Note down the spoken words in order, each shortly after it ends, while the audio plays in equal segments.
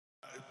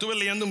Estuve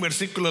leyendo un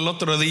versículo el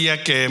otro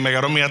día que me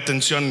agarró mi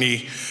atención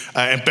y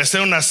empecé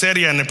una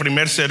serie en el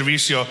primer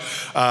servicio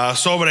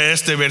sobre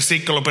este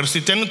versículo. Pero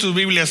si tienen tus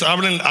Biblias,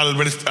 abren al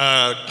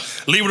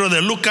libro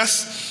de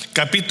Lucas,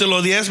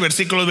 capítulo 10,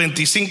 versículos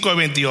 25 a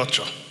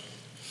 28.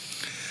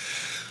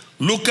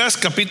 Lucas,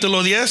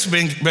 capítulo 10,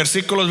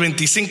 versículos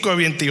 25 a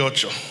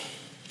 28.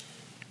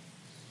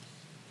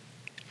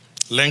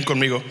 Leen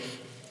conmigo.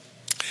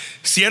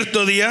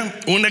 Cierto día,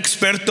 un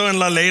experto en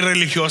la ley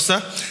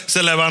religiosa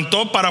se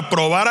levantó para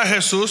probar a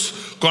Jesús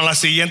con la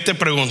siguiente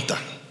pregunta: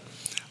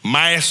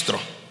 Maestro,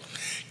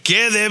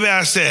 ¿qué debe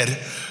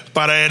hacer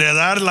para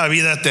heredar la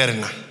vida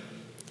eterna?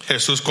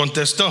 Jesús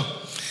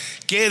contestó: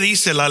 ¿qué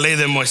dice la ley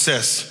de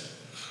Moisés?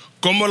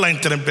 ¿Cómo la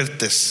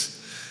interpretas?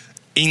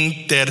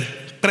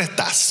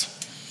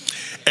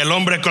 El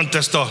hombre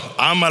contestó: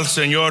 ama al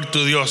Señor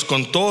tu Dios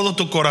con todo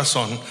tu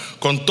corazón,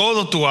 con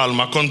todo tu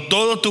alma, con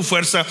toda tu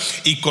fuerza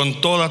y con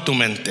toda tu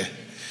mente,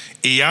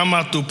 y ama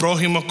a tu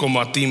prójimo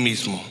como a ti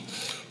mismo.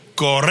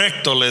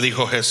 Correcto, le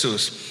dijo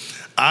Jesús,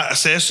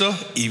 haz eso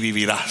y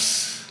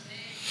vivirás.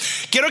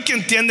 Quiero que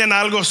entiendan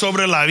algo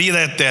sobre la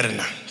vida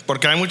eterna,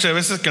 porque hay muchas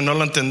veces que no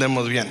lo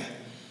entendemos bien.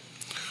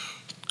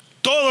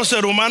 Todo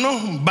ser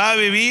humano va a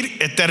vivir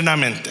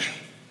eternamente,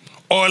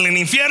 o en el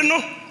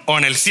infierno o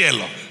en el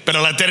cielo,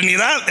 pero la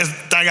eternidad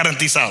está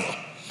garantizado.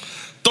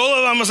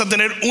 Todos vamos a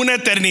tener una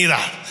eternidad,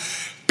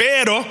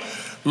 pero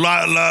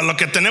lo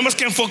que tenemos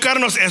que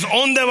enfocarnos es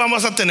dónde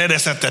vamos a tener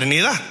esa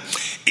eternidad.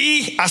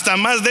 Y hasta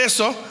más de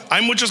eso,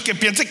 hay muchos que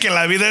piensan que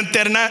la vida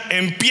eterna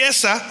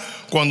empieza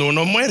cuando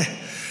uno muere.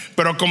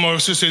 Pero como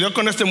sucedió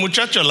con este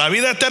muchacho, la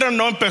vida eterna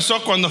no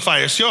empezó cuando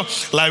falleció.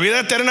 La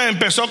vida eterna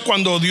empezó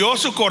cuando dio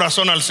su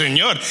corazón al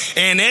Señor.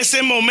 En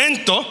ese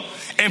momento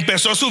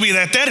empezó su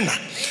vida eterna,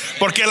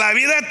 porque la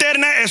vida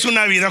eterna es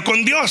una vida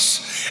con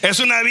Dios. Es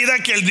una vida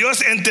que el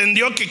Dios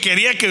entendió que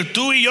quería que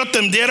tú y yo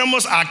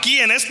tendríamos aquí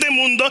en este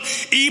mundo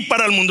y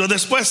para el mundo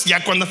después,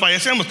 ya cuando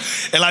fallecemos.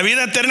 La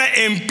vida eterna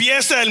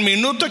empieza el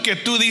minuto que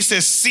tú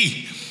dices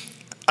sí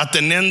a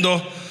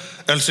teniendo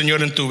al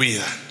Señor en tu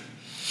vida.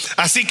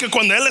 Así que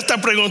cuando Él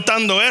está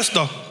preguntando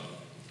esto: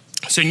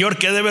 Señor,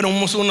 ¿qué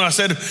debemos uno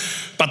hacer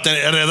para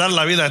heredar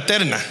la vida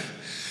eterna?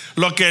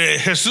 Lo que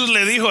Jesús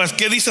le dijo es: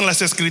 ¿qué dicen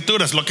las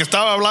escrituras? Lo que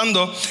estaba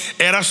hablando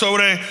era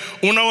sobre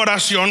una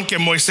oración que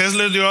Moisés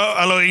le dio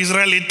a los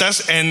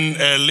israelitas en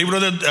el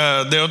libro de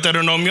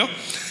Deuteronomio.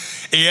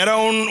 Y era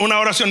una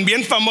oración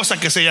bien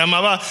famosa que se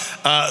llamaba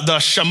the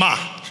Shema.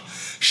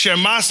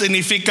 Shema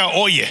significa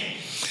oye.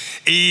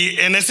 Y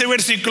en ese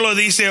versículo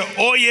dice: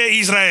 oye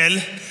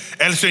Israel,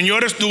 el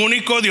Señor es tu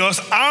único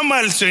Dios. Ama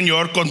al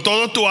Señor con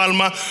todo tu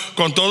alma,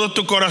 con todo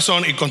tu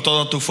corazón y con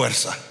toda tu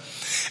fuerza.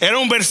 Era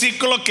un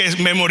versículo que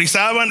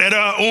memorizaban,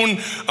 era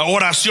una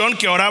oración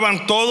que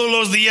oraban todos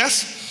los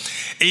días.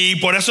 Y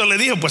por eso le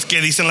dijo: pues,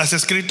 ¿qué dicen las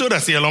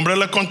escrituras? Y el hombre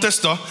le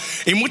contestó.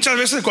 Y muchas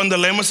veces cuando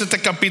leemos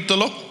este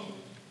capítulo,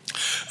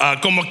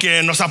 como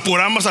que nos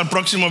apuramos al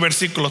próximo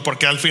versículo,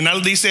 porque al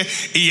final dice: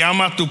 y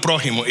ama a tu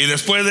prójimo. Y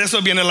después de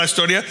eso viene la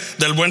historia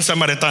del buen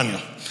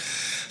samaritano.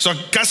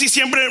 Casi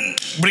siempre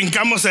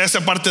brincamos a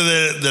esa parte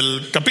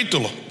del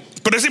capítulo.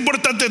 Pero es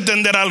importante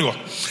entender algo,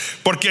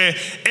 porque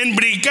en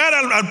brincar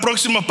al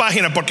próximo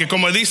página, porque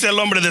como dice el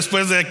hombre,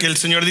 después de que el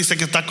Señor dice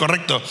que está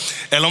correcto,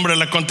 el hombre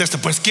le contesta: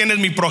 pues, ¿quién es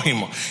mi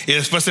prójimo? Y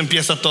después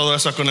empieza todo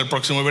eso con el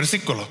próximo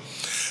versículo.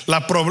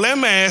 El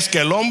problema es que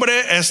el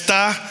hombre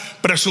está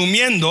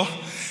presumiendo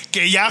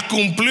que ya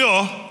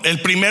cumplió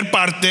el primer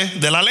parte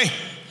de la ley.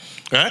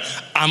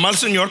 Ama al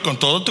Señor con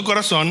todo tu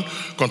corazón,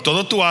 con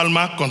todo tu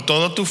alma, con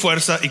toda tu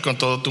fuerza y con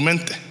toda tu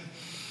mente.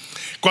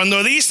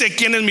 Cuando dice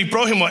 ¿quién es mi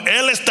prójimo?,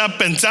 él está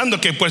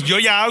pensando que pues yo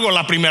ya hago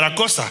la primera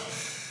cosa.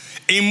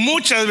 Y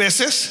muchas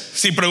veces,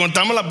 si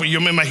preguntamos, yo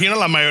me imagino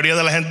la mayoría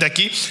de la gente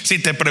aquí, si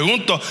te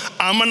pregunto: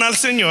 ¿aman al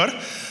Señor?,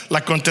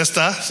 la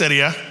contesta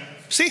sería: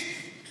 sí.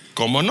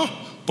 ¿Cómo no?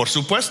 Por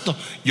supuesto,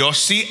 yo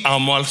sí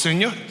amo al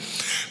Señor.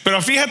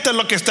 Pero fíjate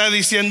lo que está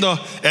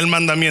diciendo el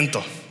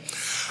mandamiento: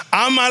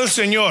 ama al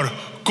Señor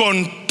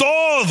con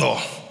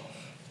todo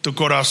tu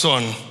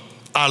corazón,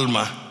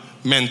 alma,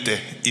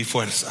 mente y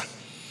fuerza.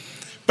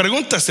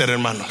 Pregúntase,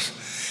 hermanos,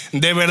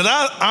 ¿de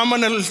verdad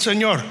aman al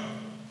Señor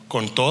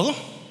con todo?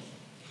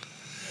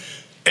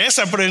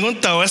 Esa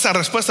pregunta o esa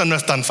respuesta no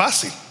es tan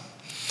fácil.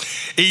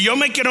 Y yo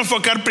me quiero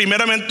enfocar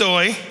primeramente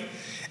hoy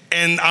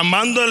en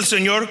amando al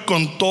Señor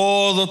con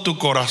todo tu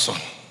corazón,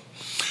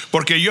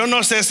 porque yo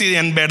no sé si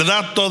en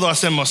verdad todos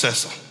hacemos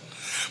eso.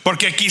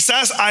 Porque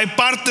quizás hay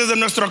partes de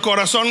nuestro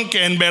corazón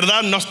que en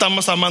verdad no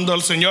estamos amando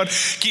al Señor.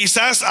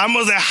 Quizás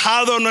hemos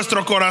dejado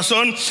nuestro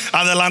corazón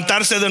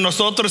adelantarse de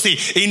nosotros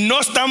y no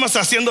estamos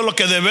haciendo lo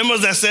que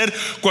debemos de hacer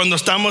cuando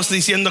estamos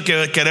diciendo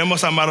que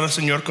queremos amar al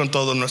Señor con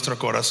todo nuestro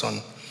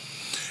corazón.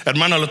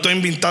 Hermano, lo estoy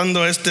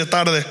invitando esta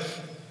tarde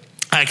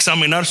a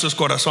examinar sus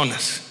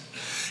corazones.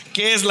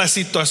 ¿Qué es la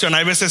situación?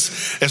 Hay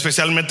veces,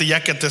 especialmente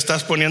ya que te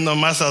estás poniendo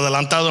más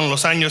adelantado en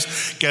los años,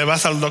 que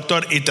vas al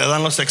doctor y te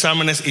dan los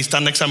exámenes y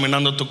están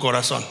examinando tu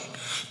corazón.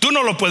 Tú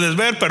no lo puedes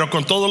ver, pero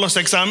con todos los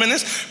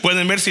exámenes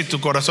pueden ver si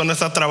tu corazón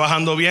está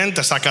trabajando bien.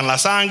 Te sacan la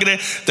sangre,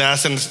 te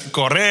hacen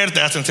correr,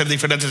 te hacen hacer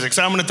diferentes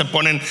exámenes, te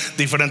ponen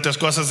diferentes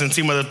cosas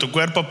encima de tu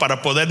cuerpo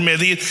para poder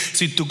medir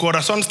si tu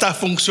corazón está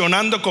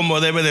funcionando como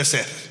debe de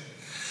ser.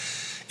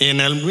 Y en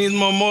el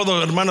mismo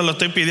modo, hermano, lo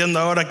estoy pidiendo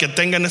ahora que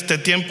tengan este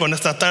tiempo en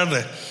esta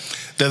tarde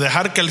de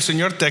dejar que el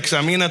Señor te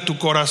examine tu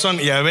corazón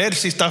y a ver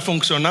si está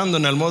funcionando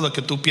en el modo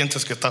que tú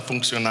piensas que está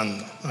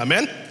funcionando.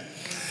 Amén.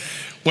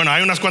 Bueno,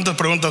 hay unas cuantas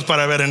preguntas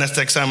para ver en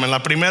este examen.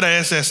 La primera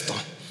es esto: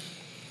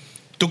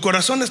 ¿tu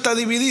corazón está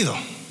dividido?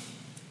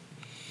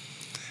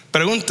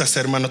 Pregúntase,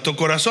 hermano, ¿tu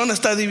corazón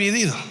está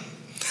dividido?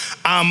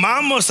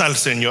 Amamos al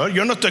Señor,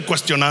 yo no estoy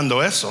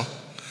cuestionando eso,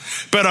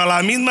 pero a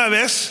la misma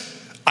vez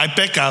hay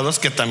pecados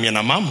que también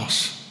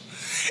amamos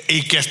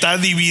y que está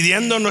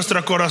dividiendo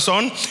nuestro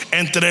corazón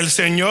entre el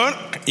Señor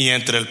y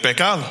entre el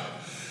pecado.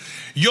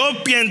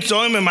 Yo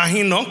pienso y me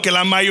imagino que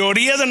la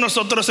mayoría de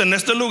nosotros en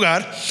este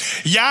lugar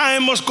ya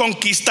hemos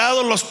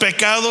conquistado los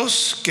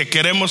pecados que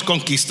queremos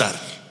conquistar.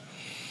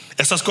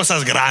 Esas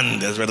cosas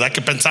grandes, ¿verdad?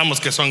 Que pensamos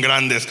que son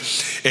grandes.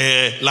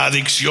 La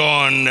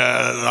adicción,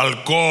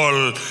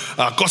 alcohol,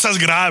 cosas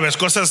graves,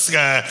 cosas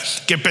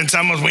que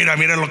pensamos,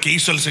 mira lo que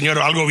hizo el Señor,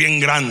 algo bien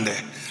grande.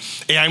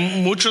 Y hay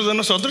muchos de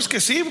nosotros que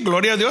sí,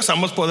 gloria a Dios,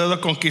 hemos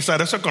podido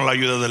conquistar eso con la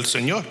ayuda del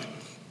Señor.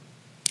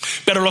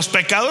 Pero los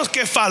pecados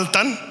que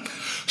faltan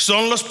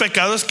son los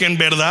pecados que en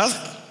verdad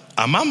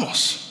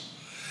amamos,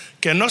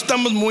 que no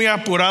estamos muy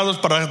apurados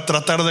para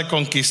tratar de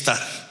conquistar,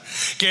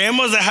 que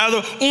hemos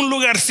dejado un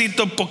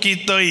lugarcito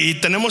poquito y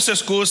tenemos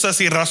excusas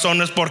y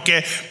razones por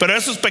qué, pero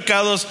esos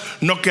pecados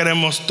no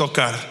queremos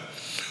tocar.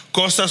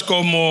 Cosas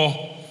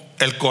como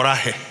el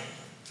coraje.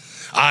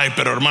 Ay,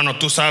 pero hermano,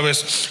 tú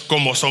sabes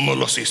cómo somos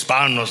los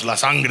hispanos, la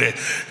sangre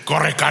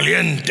corre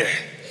caliente.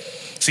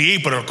 Sí,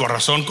 pero el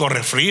corazón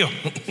corre frío.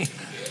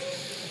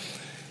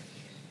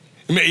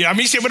 Y a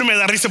mí siempre me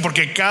da risa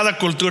porque cada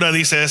cultura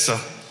dice eso.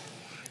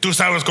 Tú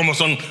sabes cómo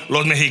son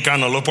los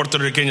mexicanos, los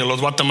puertorriqueños, los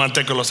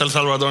guatemaltecos, los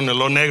salvadoreños,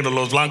 los negros,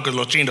 los blancos,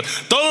 los chinos.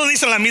 Todos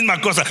dicen la misma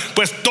cosa.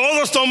 Pues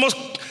todos somos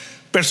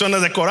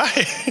personas de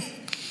coraje,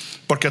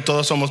 porque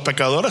todos somos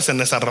pecadores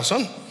en esa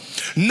razón.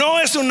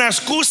 No es una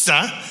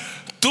excusa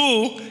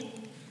tú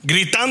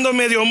gritando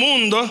medio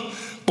mundo,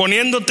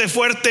 poniéndote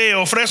fuerte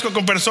o fresco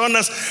con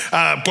personas,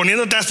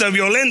 poniéndote hasta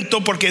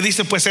violento porque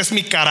dice, pues es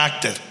mi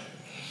carácter.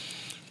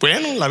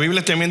 Bueno, la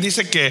Biblia también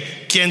dice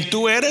que quien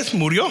tú eres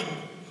murió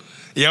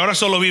y ahora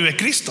solo vive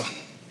Cristo.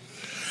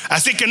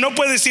 Así que no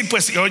puedes decir,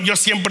 pues yo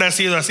siempre he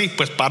sido así.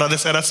 Pues para de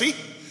ser así.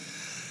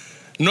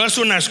 No es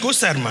una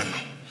excusa, hermano.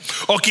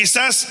 O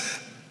quizás,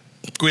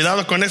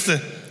 cuidado con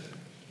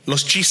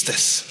los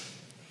chistes.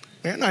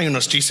 Bueno, hay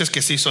unos chistes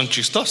que sí son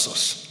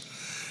chistosos,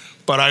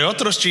 pero hay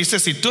otros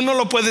chistes, si tú no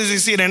lo puedes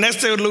decir en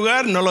este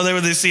lugar, no lo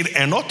debes decir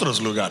en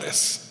otros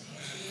lugares.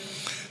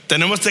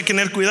 Tenemos que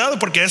tener cuidado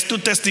porque es tu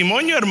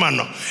testimonio,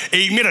 hermano.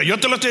 Y mira, yo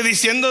te lo estoy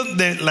diciendo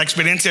de la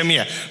experiencia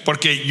mía,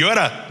 porque yo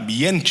era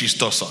bien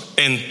chistoso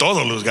en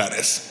todos los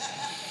lugares,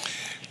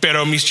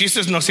 pero mis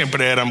chistes no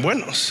siempre eran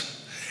buenos.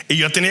 Y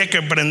yo tenía que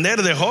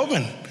aprender de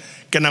joven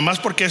que nada más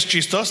porque es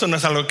chistoso no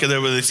es algo que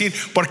debo decir,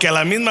 porque a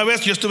la misma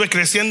vez yo estuve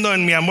creciendo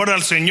en mi amor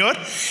al Señor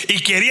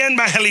y quería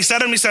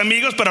evangelizar a mis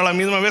amigos, pero a la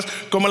misma vez,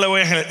 ¿cómo le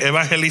voy a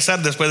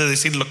evangelizar después de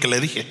decir lo que le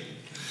dije?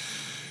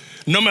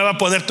 No me va a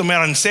poder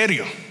tomar en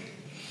serio.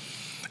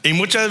 Y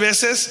muchas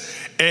veces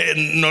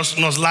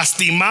nos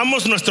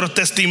lastimamos nuestro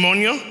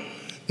testimonio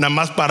nada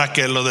más para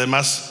que los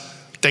demás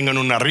tengan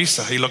una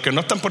risa. Y lo que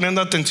no están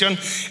poniendo atención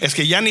es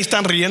que ya ni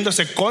están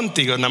riéndose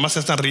contigo, nada más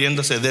están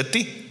riéndose de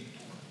ti.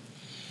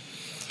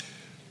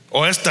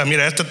 O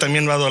mira, esta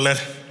también va a doler.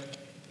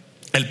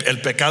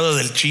 El pecado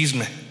del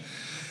chisme.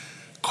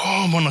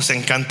 ¿Cómo nos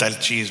encanta el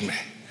chisme?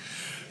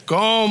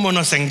 ¿Cómo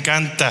nos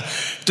encanta?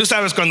 Tú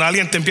sabes cuando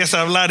alguien te empieza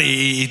a hablar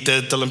y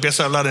te lo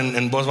empieza a hablar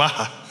en voz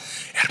baja.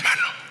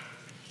 Hermano,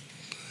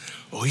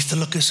 ¿oíste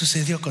lo que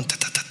sucedió con ta?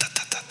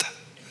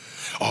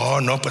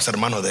 Oh, no, pues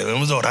hermano,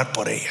 debemos de orar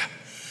por ella.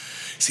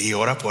 Sí,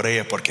 ora por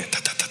ella porque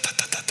ta.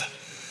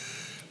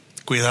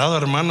 Cuidado,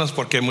 hermanos,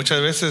 porque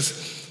muchas veces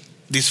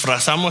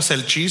disfrazamos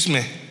el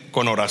chisme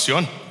con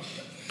oración.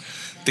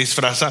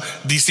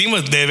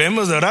 Decimos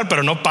debemos de orar,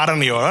 pero no paran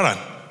ni oran.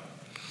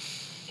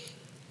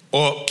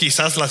 O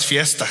quizás las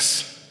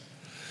fiestas,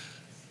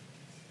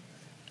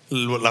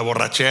 la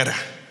borrachera.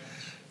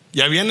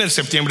 Ya viene el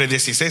septiembre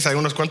 16, hay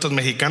unos cuantos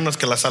mexicanos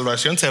que la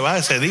salvación se va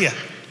ese día.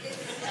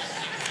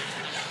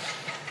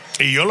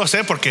 Y yo lo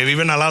sé porque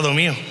viven al lado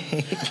mío.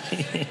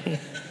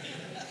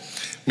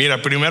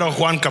 Mira, 1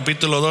 Juan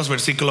capítulo 2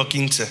 versículo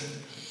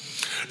 15.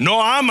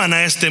 No aman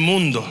a este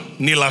mundo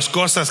ni las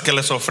cosas que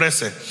les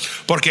ofrece,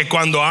 porque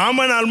cuando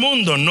aman al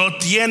mundo no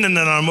tienen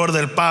el amor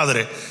del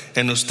Padre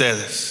en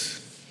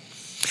ustedes.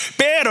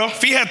 Pero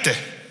fíjate,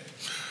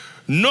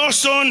 no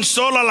son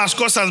solo las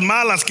cosas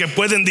malas que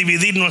pueden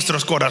dividir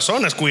nuestros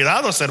corazones.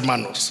 Cuidados,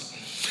 hermanos,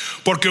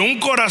 porque un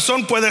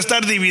corazón puede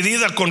estar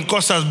dividido con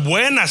cosas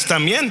buenas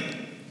también.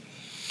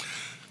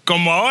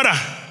 Como ahora,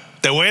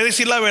 te voy a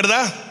decir la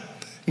verdad,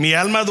 mi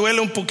alma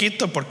duele un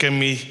poquito porque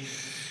mi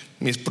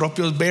Mis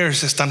propios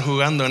Bears están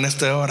jugando en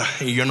esta hora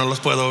y yo no los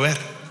puedo ver.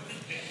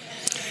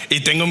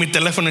 Y tengo mi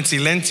teléfono en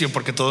silencio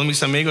porque todos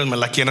mis amigos me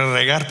la quieren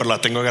regar, pero la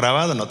tengo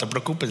grabada, no te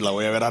preocupes, la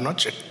voy a ver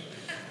anoche.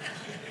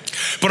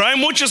 Pero hay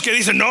muchos que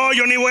dicen: no,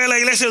 yo ni voy a la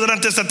iglesia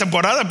durante esta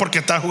temporada porque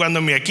está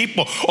jugando mi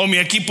equipo, o mi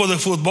equipo de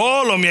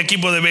fútbol, o mi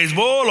equipo de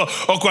béisbol,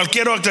 o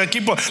cualquier otro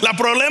equipo. El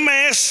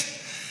problema es,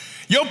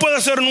 yo puedo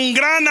ser un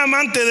gran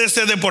amante de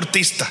ese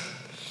deportista,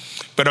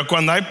 pero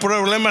cuando hay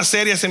problemas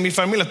serios en mi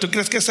familia, ¿tú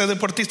crees que ese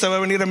deportista va a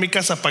venir a mi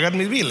casa a pagar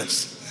mis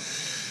biles?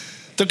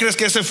 ¿Tú crees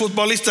que ese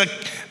futbolista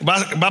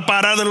va a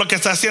parar de lo que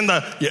está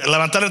haciendo,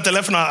 levantar el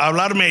teléfono, a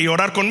hablarme y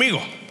orar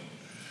conmigo?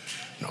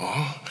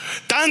 No.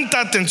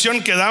 Tanta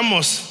atención que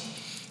damos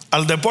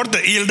al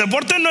deporte, y el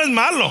deporte no es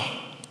malo.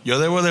 Yo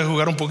debo de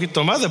jugar un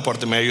poquito más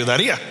deporte, me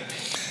ayudaría.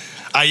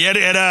 Ayer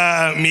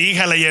mi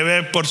hija la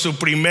llevé por su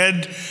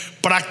primer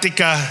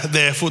práctica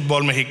de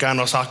fútbol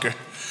mexicano, soccer.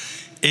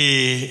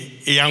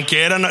 Y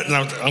aunque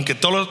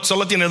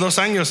solo tiene 2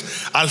 años,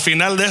 al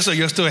final de eso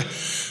yo estuve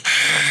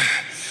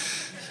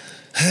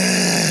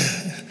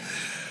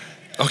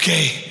ok,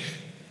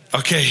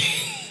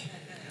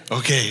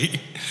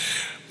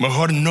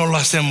 mejor no lo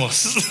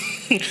hacemos.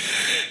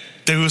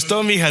 ¿Te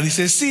gustó, mija?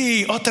 Dice: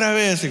 sí, otra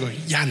vez. Digo: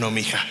 ya no,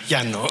 mija,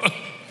 ya no.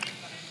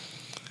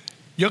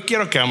 Yo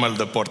quiero que ame el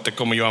deporte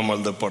como yo amo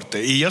el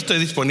deporte, y yo estoy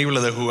disponible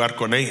de jugar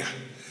con ella.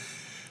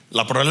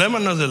 El problema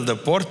no es del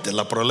deporte,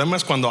 el problema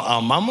es cuando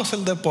amamos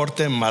el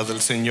deporte más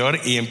del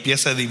Señor y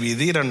empieza a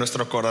dividir en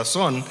nuestro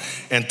corazón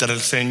entre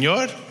el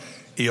Señor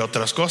y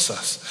otras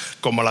cosas,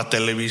 como la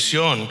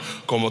televisión,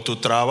 como tu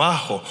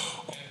trabajo,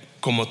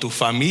 como tu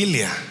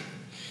familia.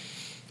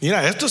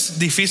 Mira, esto es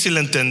difícil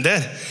de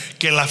entender,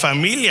 que la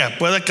familia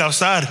puede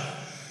causar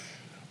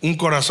un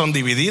corazón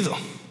dividido.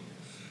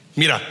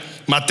 Mira,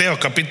 Mateo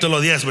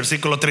capítulo 10,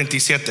 versículo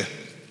 37.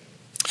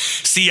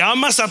 Si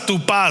amas a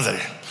tu padre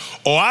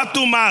o a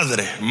tu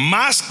madre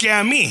más que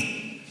a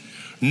mí,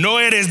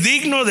 no eres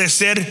digno de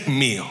ser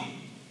mío.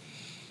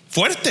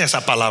 Fuerte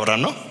esa palabra,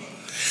 ¿no?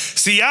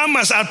 Si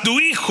amas a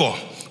tu hijo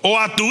o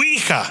a tu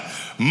hija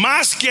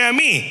más que a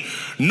mí,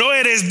 no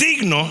eres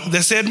digno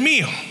de ser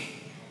mío.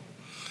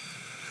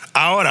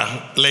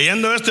 Ahora,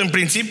 leyendo esto en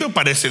principio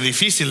parece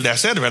difícil de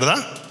hacer,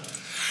 ¿verdad?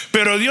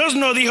 Pero Dios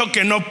no dijo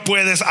que no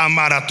puedes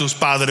amar a tus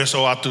padres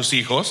o a tus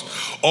hijos.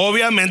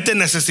 Obviamente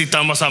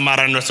necesitamos amar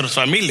a nuestras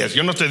familias.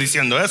 Yo no estoy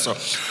diciendo eso.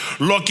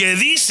 Lo que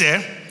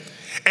dice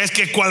es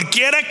que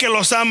cualquiera que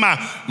los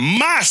ama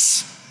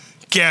más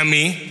que a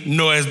mí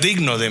no es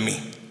digno de mí.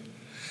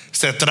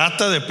 Se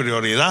trata de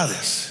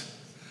prioridades.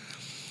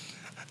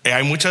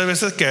 Hay muchas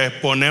veces que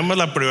ponemos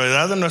la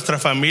prioridad de nuestra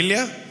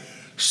familia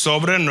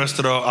sobre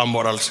nuestro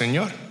amor al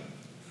Señor,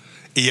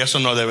 y eso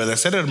no debe de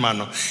ser,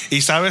 hermano.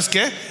 Y ¿sabes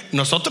qué?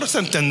 Nosotros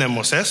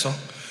entendemos eso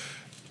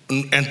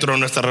entre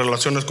nuestras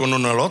relaciones con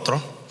uno y el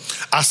otro.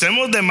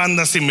 Hacemos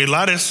demandas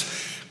similares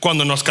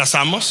cuando nos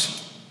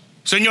casamos.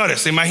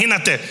 Señores,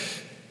 imagínate,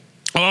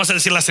 vamos a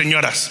decir las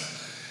señoras,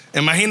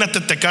 imagínate,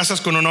 te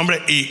casas con un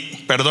hombre, y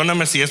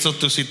perdóname si esto es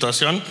tu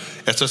situación,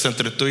 esto es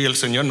entre tú y el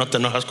Señor, no te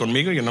enojas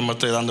conmigo, yo no me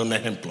estoy dando un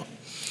ejemplo.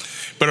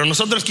 Pero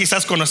nosotros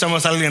quizás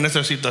conocemos a alguien en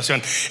esta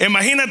situación.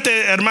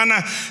 Imagínate,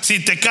 hermana,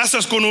 si te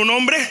casas con un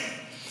hombre,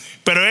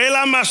 pero él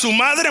ama a su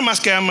madre más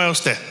que ama a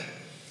usted.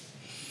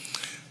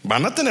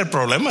 Van a tener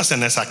problemas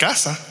en esa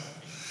casa,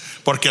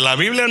 porque la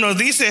Biblia nos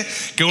dice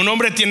que un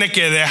hombre tiene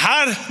que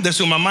dejar de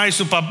su mamá y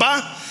su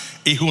papá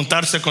y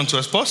juntarse con su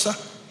esposa.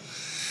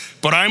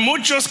 Pero hay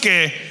muchos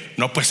que,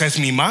 no, pues es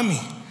mi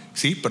mami.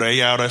 Sí, pero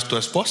ella ahora es tu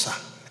esposa.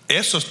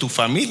 Eso es tu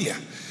familia.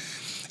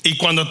 Y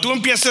cuando tú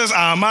empiezas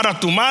a amar a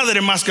tu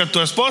madre más que a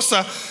tu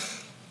esposa,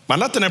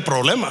 van a tener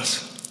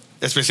problemas,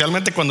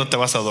 especialmente cuando te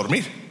vas a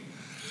dormir.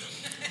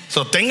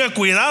 Tenga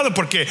cuidado,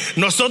 porque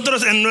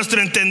nosotros en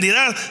nuestra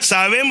entendida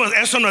sabemos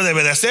eso no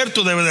debe de ser.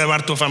 Tú debes de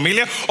amar a tu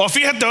familia. O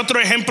fíjate otro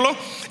ejemplo,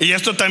 y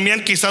esto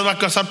también quizás va a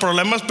causar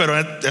problemas, pero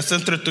es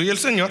entre tú y el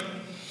Señor.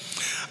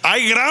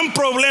 Hay gran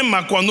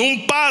problema cuando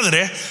un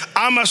padre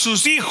ama a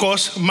sus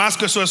hijos más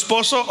que su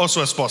esposo o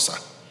su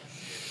esposa.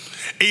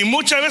 Y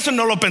muchas veces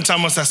no lo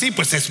pensamos así,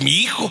 pues es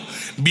mi hijo,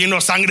 vino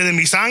sangre de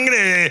mi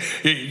sangre,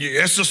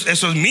 eso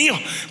es mío.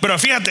 Pero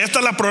fíjate, este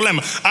es el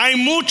problema. Hay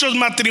muchos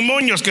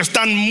matrimonios que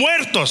están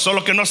muertos,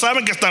 solo que no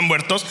saben que están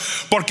muertos,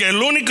 porque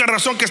la única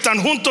razón que están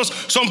juntos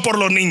son por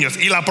los niños.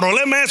 Y el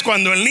problema es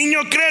cuando el niño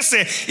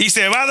crece y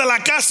se va de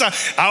la casa,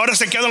 ahora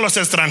se quedan los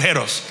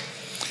extranjeros.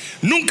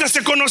 Nunca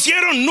se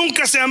conocieron,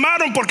 nunca se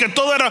amaron, porque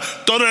todo era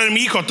mi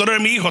hijo, todo era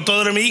mi hijo,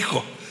 todo era mi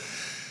hijo.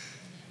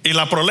 Y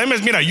el problema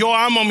es, mira, yo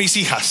amo a mis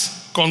hijas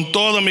con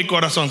todo mi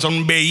corazón,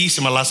 son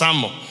bellísimas, las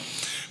amo,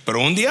 pero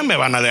un día me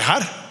van a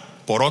dejar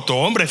por otro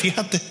hombre,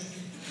 fíjate.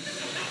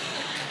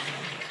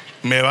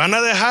 Me van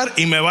a dejar,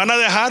 y me van a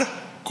dejar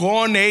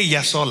con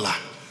ella sola.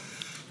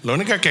 La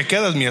única que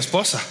queda es mi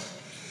esposa.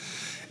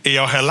 Y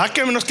ojalá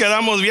que nos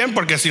quedamos bien,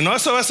 porque si no,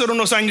 eso va a ser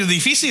unos años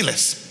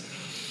difíciles.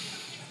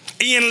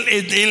 Y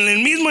en el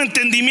mismo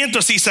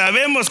entendimiento, si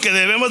sabemos que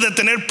debemos de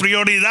tener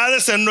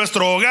prioridades en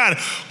nuestro hogar,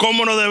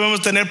 ¿cómo no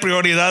debemos tener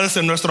prioridades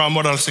en nuestro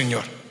amor al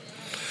Señor?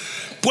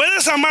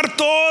 Puedes amar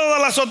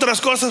todas las otras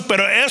cosas,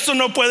 pero eso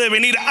no puede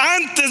venir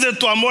antes de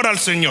tu amor al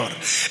Señor.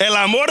 El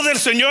amor del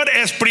Señor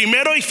es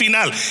primero y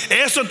final.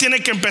 Eso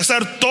tiene que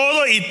empezar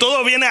todo, y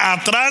todo viene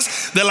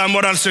atrás del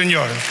amor al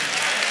Señor.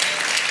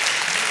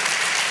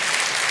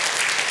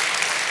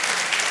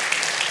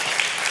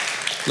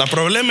 El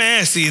problema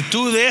es si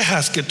tú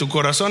dejas que tu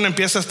corazón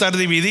empiece a estar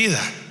dividida,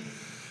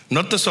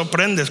 no te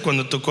sorprendes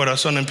cuando tu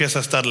corazón empieza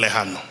a estar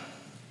lejano,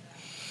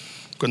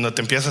 cuando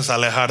te empiezas a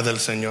alejar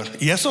del Señor.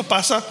 Y eso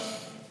pasa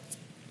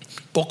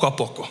poco a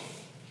poco.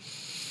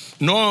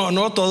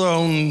 No todo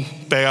un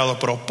pegado,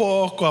 pero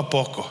poco a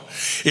poco.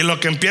 Y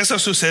lo que empieza a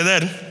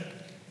suceder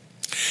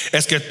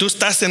es que tú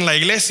estás en la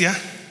iglesia,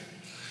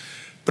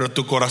 pero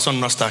tu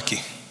corazón no está aquí.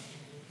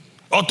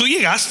 O tú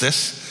llegaste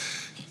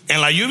en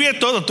la lluvia y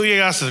todo, tú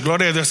llegaste,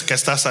 gloria a Dios que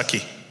estás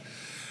aquí.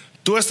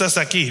 Tú estás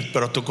aquí,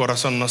 pero tu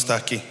corazón no está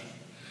aquí.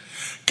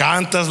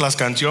 Cantas las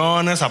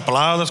canciones,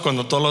 aplaudes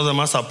cuando todos los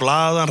demás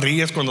aplaudan,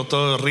 ríes cuando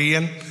todos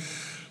ríen,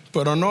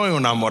 pero no hay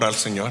un amor al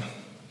Señor.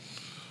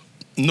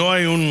 No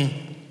hay una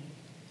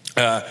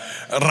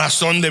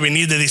razón de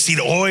venir, de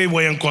decir hoy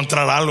voy a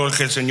encontrar algo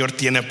que el Señor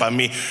tiene para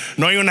mí.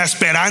 No hay una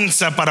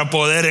esperanza para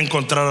poder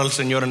encontrar al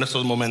Señor en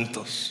estos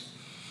momentos.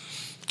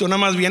 Tú nada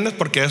más vienes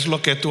porque es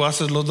lo que tú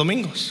haces los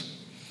domingos.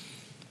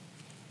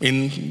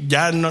 Y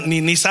ya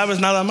ni sabes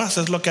nada más,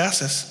 es lo que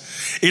haces.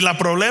 Y el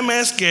problema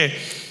es que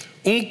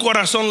un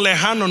corazón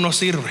lejano no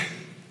sirve.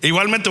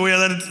 Igualmente voy a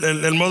dar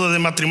el modo de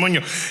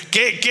matrimonio.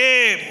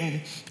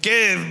 ¿Qué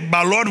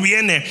valor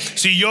viene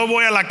si yo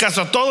voy a la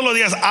casa todos los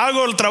días,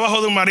 hago el trabajo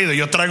de un marido,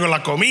 yo traigo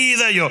la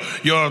comida, yo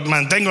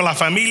mantengo la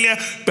familia,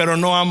 pero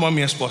no amo a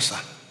mi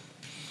esposa?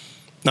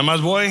 Nada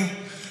más voy,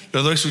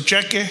 le doy su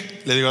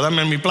cheque, le digo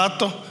dame mi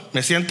plato,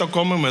 me siento,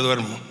 como y me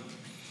duermo.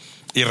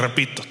 Y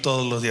repito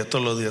todos los días.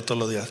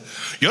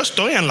 Yo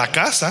estoy en la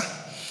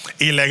casa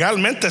y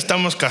legalmente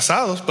estamos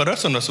casados, pero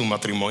eso no es un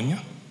matrimonio.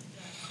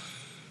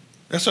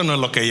 Eso no es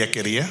lo que ella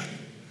quería.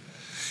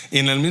 Y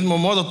en el mismo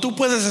modo, tú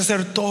puedes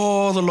hacer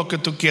todo lo que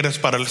tú quieres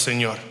para el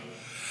Señor,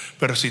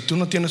 pero si tú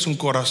no tienes un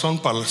corazón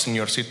para el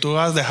Señor, si tú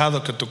has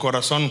dejado que tu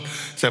corazón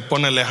se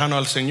pone lejano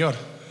al Señor,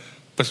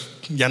 pues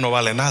ya no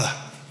vale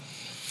nada.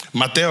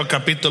 Mateo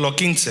capítulo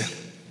 15,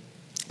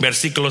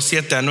 versículos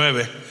 7 a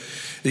 9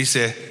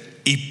 dice: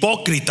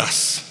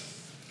 hipócritas.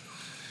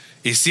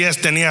 Y si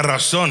tenía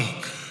razón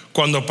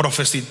cuando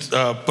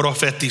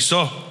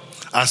profetizó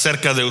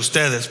acerca de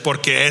ustedes,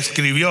 porque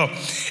escribió: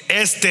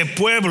 este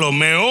pueblo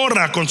me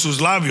honra con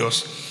sus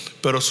labios,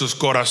 pero sus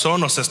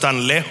corazones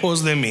están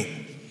lejos de mí.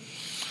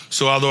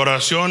 Su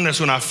adoración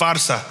es una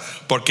farsa,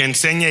 porque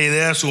enseña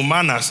ideas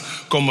humanas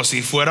como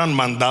si fueran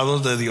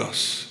mandados de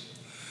Dios.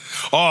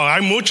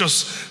 Hay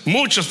muchas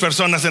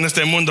personas en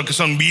este mundo que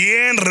son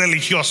bien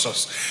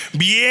religiosos,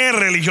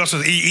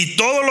 y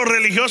todos los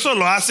religiosos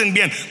lo hacen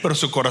bien, pero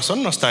su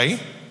corazón no está ahí.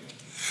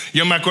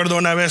 Yo me acuerdo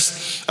una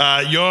vez,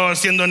 yo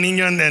siendo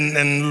niño en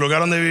el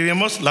lugar donde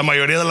vivíamos, la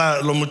mayoría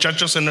de los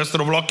muchachos en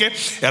nuestro bloque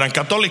eran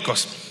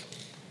católicos.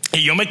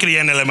 Y yo me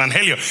crié en el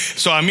evangelio.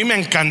 A mí me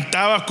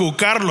encantaba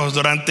cucarlos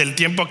durante el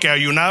tiempo que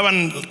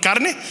ayunaban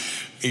carne.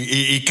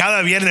 Y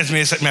cada viernes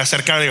me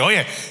acercaba y digo: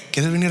 oye,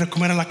 ¿quieres venir a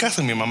comer a la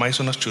casa? Mi mamá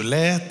hizo unas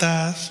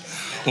chuletas,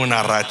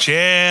 una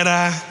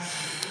rachera.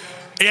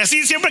 Y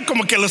así siempre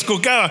como que los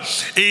cucaba.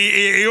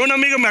 Y un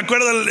amigo, me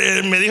acuerdo,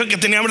 me dijo que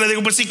tenía hambre. Le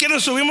digo: pues si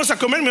quieres subimos a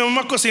comer. Mi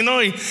mamá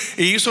cocinó y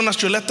hizo unas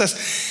chuletas.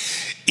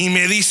 Y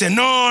me dice: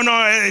 no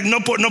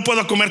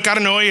puedo comer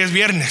carne, hoy es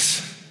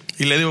viernes.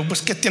 Y le digo: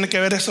 pues ¿qué tiene que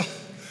ver eso?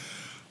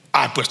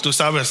 Pues tú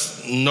sabes,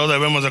 no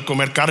debemos de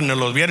comer carne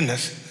los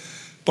viernes.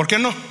 ¿Por qué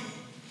no?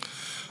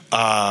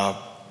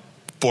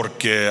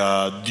 Porque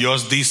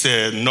Dios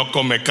dice no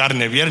come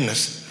carne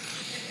viernes.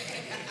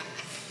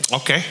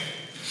 Ok.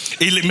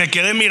 Y me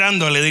quedé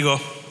mirando, le digo: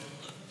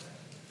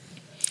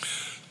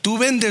 tú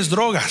vendes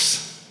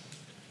drogas,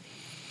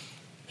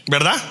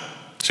 ¿verdad?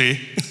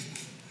 Sí.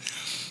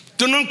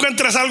 Tú no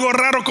encuentras algo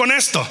raro con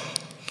esto,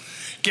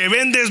 que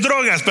vendes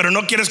drogas pero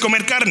no quieres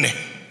comer carne.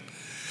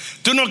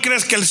 ¿Tú no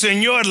crees que el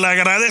Señor le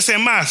agradece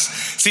más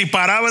si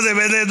parabas de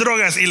vender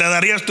drogas y le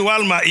darías tu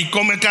alma y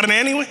come carne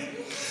anyway?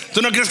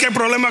 ¿Tú no crees que hay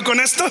problema con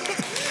esto?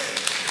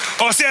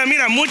 O sea,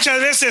 mira, muchas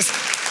veces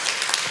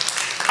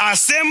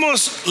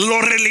hacemos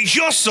lo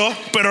religioso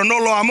pero no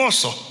lo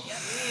amoso.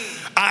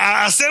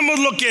 Hacemos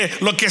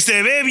lo que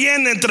se ve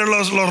bien entre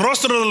los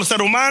rostros del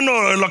ser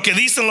humano, lo que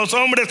dicen los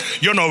hombres.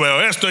 Yo no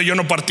veo esto, yo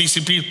no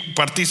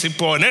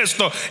participo en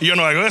esto, yo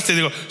no hago esto. Y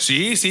digo: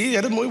 sí,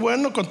 eres muy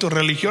bueno con tu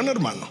religión,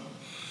 hermano,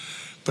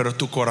 pero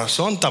tu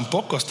corazón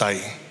tampoco está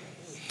ahí.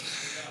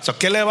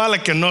 ¿Qué le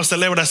vale que no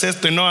celebras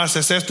esto y no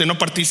haces esto y no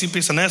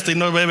participes en esto y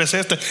no bebes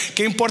esto?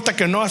 ¿Qué importa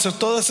que no haces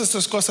todas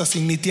estas cosas si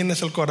ni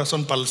tienes el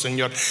corazón para el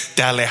Señor?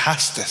 Te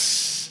alejaste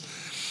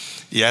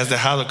y has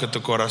dejado que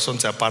tu corazón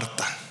se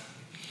aparta.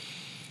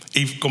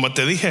 Y como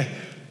te dije,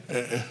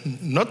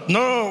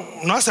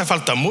 no hace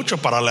falta mucho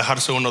para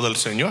alejarse uno del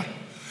Señor.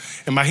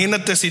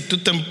 Imagínate si tú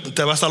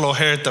te vas a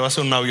O'Hare, te vas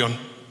a un avión,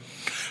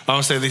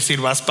 vamos a decir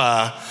vas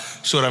para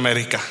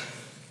Sudamérica,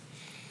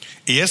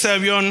 y ese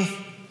avión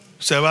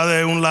se va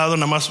de un lado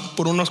nada más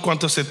por unos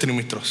cuantos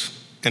centímetros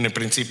en el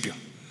principio.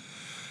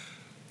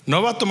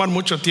 No va a tomar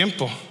mucho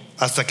tiempo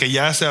hasta que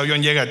ya ese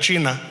avión llegue a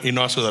China y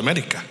no a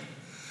Sudamérica,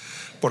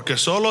 porque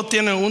solo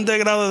tiene un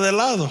degrado de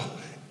lado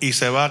y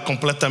se va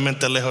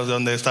completamente lejos de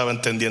donde estaba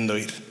entendiendo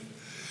ir.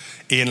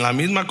 Y en la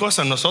misma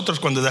cosa, nosotros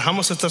cuando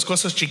dejamos estas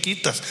cosas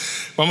chiquitas,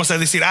 vamos a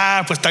decir,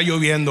 pues está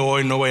lloviendo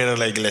hoy, no voy a ir a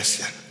la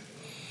iglesia.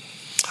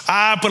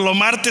 Pues los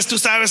martes, tú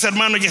sabes,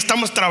 hermano, ya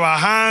estamos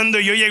trabajando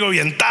y yo llego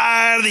bien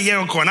tarde y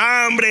llego con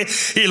hambre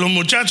y los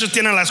muchachos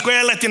tienen la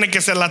escuela, tienen que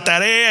hacer la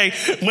tarea y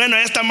bueno,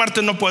 esta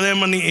martes no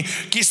podemos ni,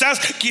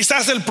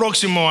 quizás el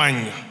próximo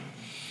año.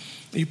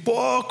 Y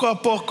poco a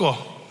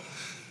poco,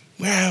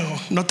 bueno,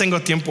 no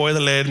tengo tiempo hoy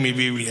de leer mi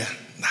Biblia,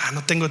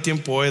 no tengo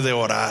tiempo hoy de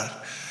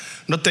orar,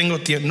 no tengo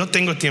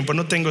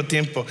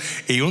tiempo.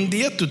 Y un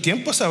día tu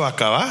tiempo se va a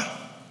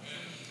acabar.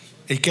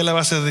 ¿Y qué le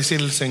vas a decir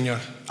al Señor?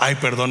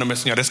 Perdóneme,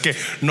 Señor, es que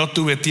no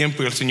tuve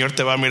tiempo. Y el Señor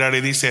te va a mirar y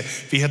dice,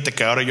 fíjate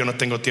que ahora yo no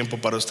tengo tiempo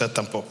para usted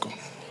tampoco.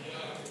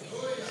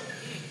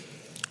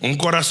 Un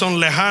corazón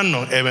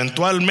lejano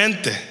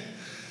eventualmente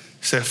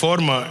se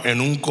forma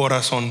en un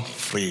corazón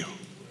frío.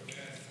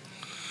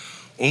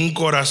 Un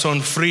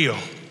corazón frío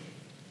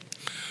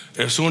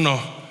es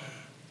uno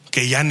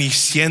que ya ni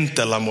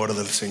siente el amor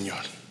del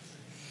Señor.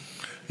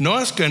 No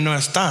es que no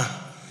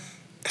está,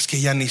 es que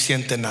ya ni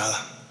siente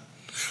nada.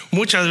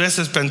 Muchas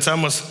veces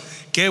pensamos,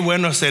 qué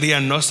bueno sería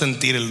no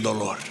sentir el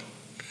dolor,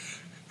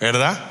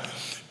 ¿verdad?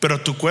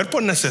 Pero tu cuerpo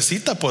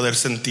necesita poder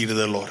sentir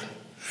dolor.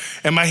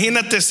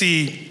 Imagínate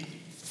si,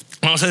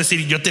 vamos a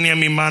decir, yo tenía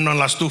mi mano en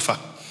la estufa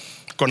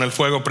con el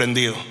fuego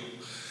prendido.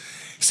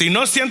 Si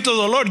no siento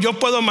dolor, yo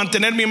puedo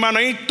mantener mi mano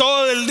ahí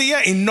todo el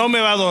día y no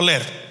me va a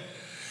doler.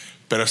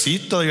 Pero sí,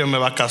 todavía me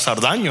va a causar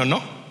daño,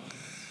 ¿no?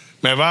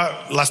 Me va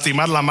a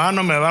lastimar la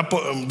mano, me va a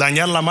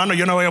dañar la mano,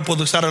 yo no voy a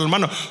poder usar la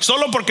mano.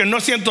 Solo porque no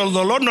siento el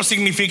dolor no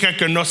significa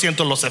que no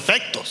siento los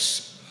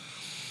efectos.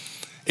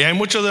 Y hay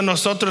muchos de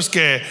nosotros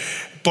que,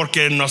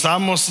 porque nos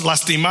hemos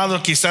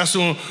lastimado, quizás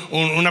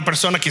una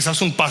persona,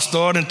 quizás un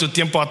pastor en tu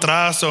tiempo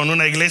atrás o en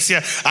una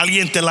iglesia,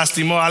 alguien te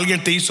lastimó,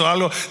 alguien te hizo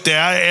algo, te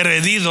ha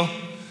herido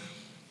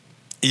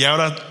y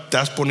ahora te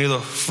has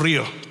ponido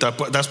frío,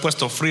 te has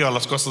puesto frío a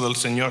las cosas del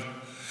Señor.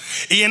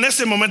 Y en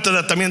ese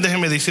momento también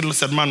déjenme decirles,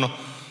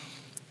 hermano,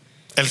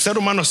 el ser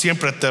humano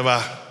siempre te va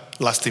a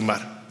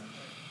lastimar.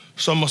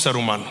 Somos seres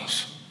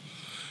humanos.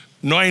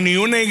 No hay ni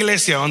una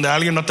iglesia donde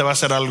alguien no te va a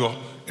hacer algo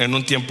en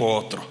un tiempo u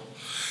otro.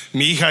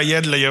 Mi hija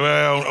ayer le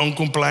llevé a un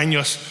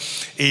cumpleaños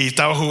y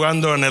estaba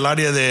jugando en el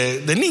área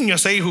de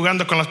niños, ahí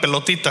jugando con las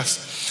pelotitas.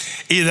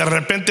 Y de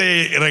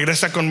repente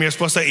regresa con mi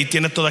esposa y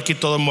tiene todo aquí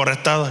todo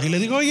moretado. Y le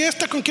digo, oye,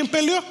 ¿esta con quién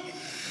peleó?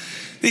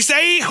 Dice,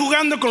 ahí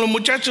jugando con los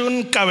muchachos,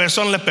 un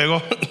cabezón le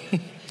pegó.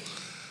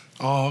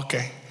 Ok.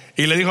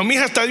 Y le dijo,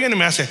 mija, ¿estás bien? Y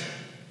me hace,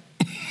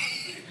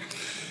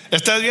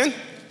 ¿estás bien?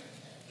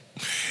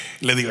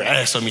 Le digo,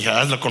 eso, mija,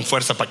 hazlo con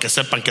fuerza para que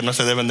sepan que no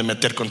se deben de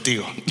meter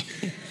contigo.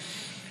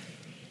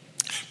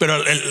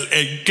 Pero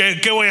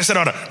 ¿qué voy a hacer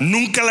ahora?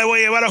 Nunca la voy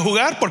a llevar a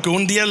jugar porque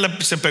un día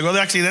se pegó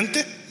de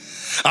accidente.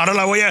 Ahora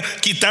la voy a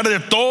quitar de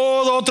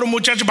todo otro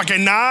muchacho para que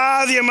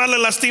nadie más le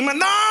lastima.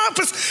 No,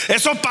 pues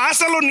eso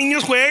pasa, los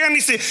niños juegan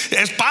y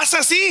pasa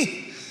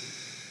así.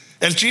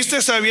 El chiste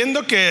es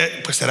sabiendo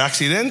que pues será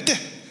accidente.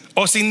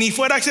 O si ni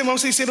fuera accidente,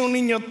 vamos a decir un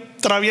niño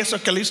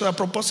travieso que le hizo a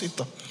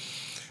propósito.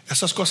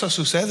 Esas cosas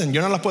suceden,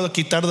 yo no las puedo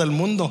quitar del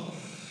mundo.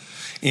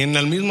 Y en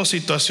la misma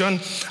situación,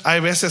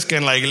 hay veces que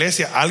en la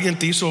iglesia alguien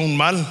te hizo un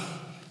mal,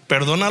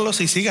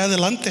 perdónalos y sigue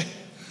adelante.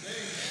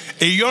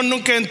 Y yo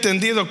nunca he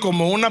entendido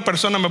cómo una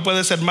persona me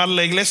puede hacer mal en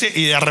la iglesia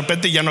y de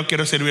repente ya no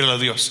quiero servir a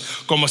Dios,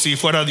 como si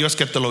fuera Dios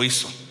que te lo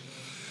hizo.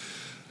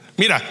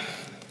 Mira,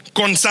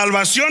 con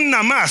salvación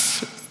nada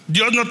más,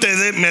 Dios no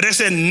te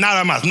merece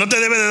nada más, no te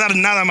debe de dar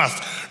nada más.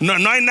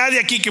 No hay nadie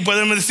aquí que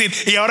pueda decir,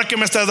 ¿y ahora qué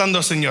me estás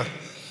dando, Señor?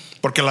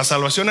 Porque la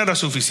salvación era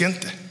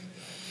suficiente.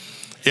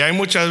 Y hay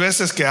muchas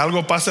veces que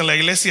algo pasa en la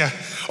iglesia.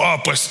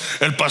 Pues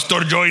el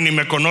pastor Joy ni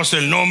me conoce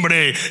el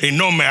nombre y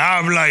no me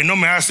habla y no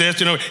me hace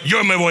esto.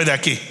 Yo me voy de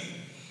aquí.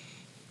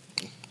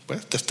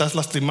 Pues te estás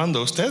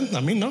lastimando usted,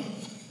 a mí no.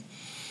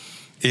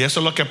 Y eso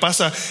es lo que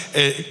pasa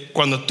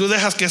cuando tú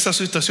dejas que esas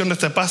situaciones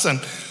te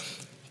pasan.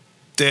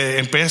 Te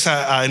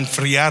empieza a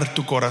enfriar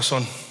tu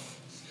corazón.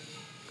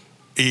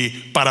 Y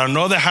para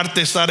no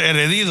dejarte estar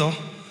herido,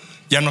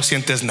 ya no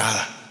sientes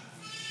nada.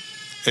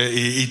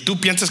 Y tú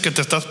piensas que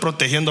te estás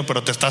protegiendo,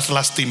 pero te estás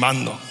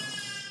lastimando.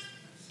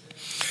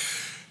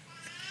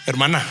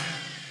 Hermana,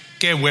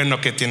 qué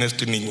bueno que tienes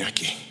tu niño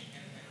aquí.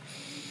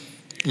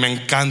 Me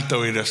encanta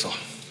oír eso.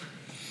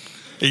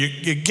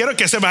 Y quiero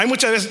que sepa, hay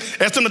muchas veces,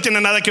 esto no tiene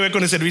nada que ver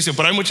con el servicio,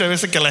 pero hay muchas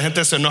veces que la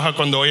gente se enoja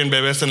cuando oyen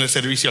bebés en el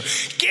servicio.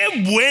 Qué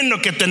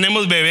bueno que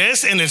tenemos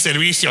bebés en el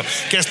servicio,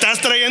 que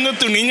estás trayendo a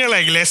tu niño a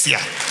la iglesia.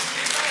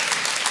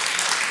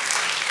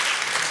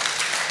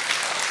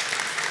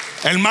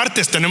 El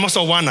martes tenemos a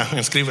Owana,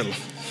 inscríbelo.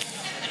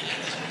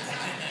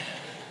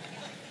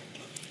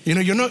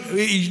 Yo no,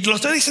 y lo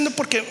estoy diciendo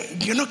porque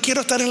yo no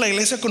quiero estar en la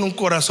iglesia con un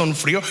corazón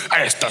frío.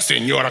 A esta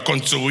señora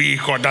con su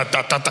hijo,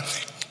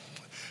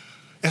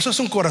 Eso es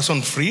un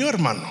corazón frío,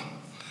 hermano,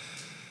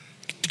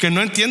 que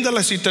no entiende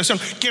la situación.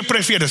 ¿Qué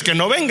prefieres? ¿Que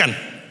no vengan?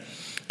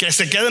 ¿Que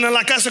se queden en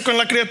la casa con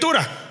la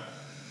criatura?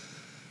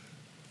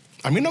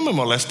 A mí no me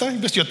molesta.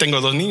 Yo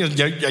tengo 2 niños,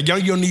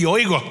 yo ni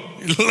oigo.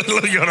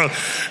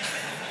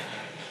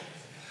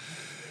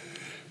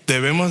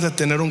 Debemos de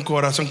tener un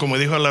corazón, como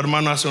dijo el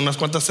hermano hace unas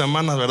cuantas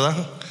semanas,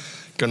 ¿verdad?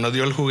 Que nos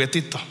dio el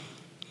juguetito.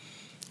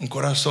 Un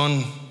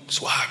corazón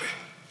suave,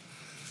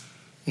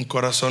 un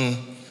corazón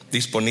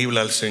disponible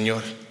al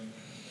Señor.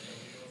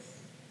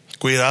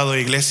 Cuidado,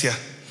 iglesia,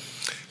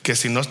 que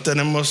si no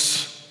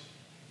tenemos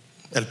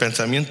el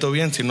pensamiento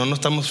bien, si no nos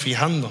estamos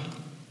fijando,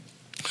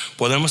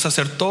 podemos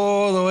hacer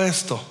todo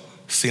esto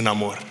sin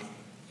amor.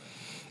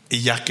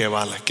 Y ya que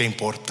vale, ¿qué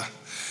importa?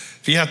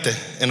 Fíjate,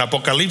 en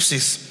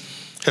Apocalipsis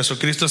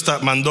Jesucristo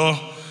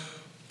mandó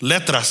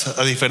letras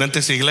a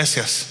diferentes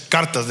iglesias,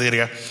 cartas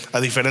diría, a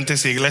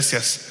diferentes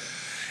iglesias.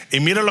 Y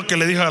mira lo que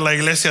le dijo a la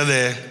iglesia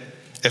de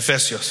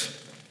Efesios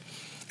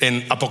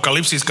en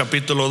Apocalipsis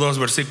capítulo 2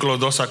 versículos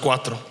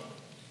 2-4.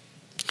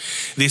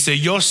 Dice: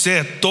 yo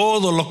sé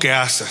todo lo que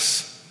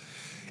haces,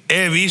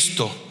 he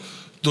visto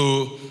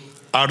tu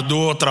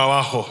arduo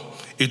trabajo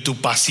y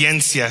tu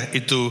paciencia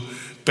y tu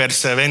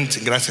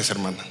perseverancia. Gracias,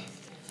 hermana.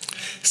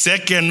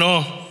 Sé que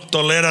no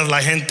toleras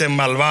la gente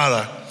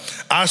malvada.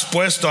 Has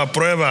puesto a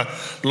prueba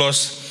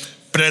los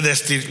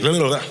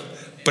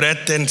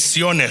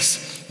pretensiones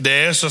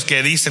de esos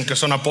que dicen que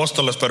son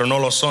apóstoles pero no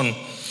lo son.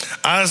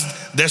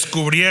 Has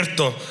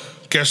descubierto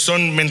que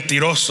son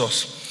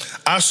mentirosos.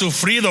 Has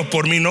sufrido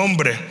por mi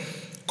nombre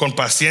con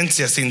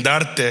paciencia sin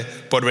darte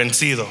por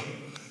vencido.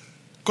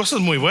 Cosas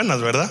muy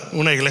buenas, ¿verdad?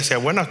 Una iglesia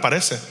buena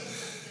parece.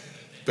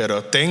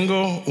 Pero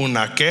tengo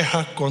una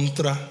queja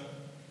contra: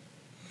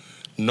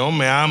 no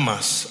me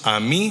amas a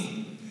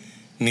mí,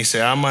 ni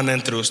se aman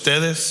entre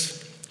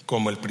ustedes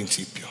como el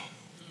principio.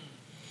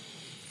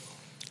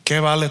 ¿Qué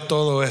vale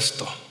todo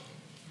esto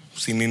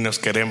si ni nos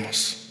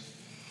queremos?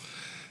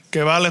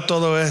 ¿Qué vale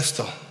todo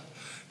esto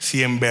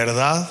si en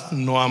verdad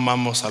no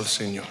amamos al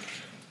Señor?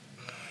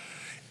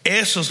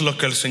 Eso es lo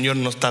que el Señor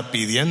nos está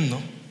pidiendo.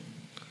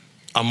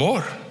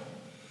 Amor.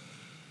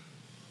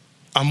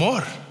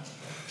 Amor.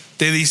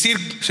 De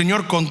decir: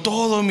 Señor, con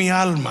todo mi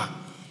alma,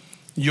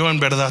 yo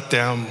en verdad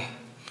te amo.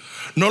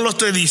 No lo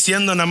estoy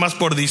diciendo nada más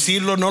por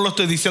decirlo, no lo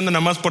estoy diciendo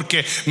nada más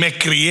porque me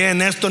crié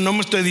en esto, no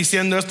me estoy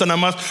diciendo esto nada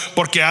más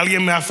porque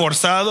alguien me ha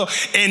forzado.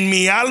 En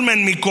mi alma,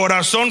 en mi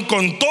corazón,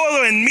 con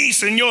todo en mí,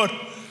 Señor,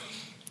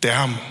 te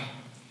amo.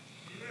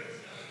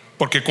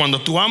 Porque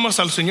cuando tú amas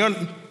al Señor,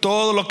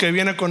 todo lo que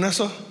viene con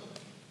eso,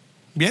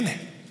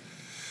 viene.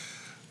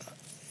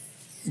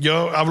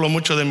 Yo hablo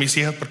mucho de mis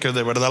hijas porque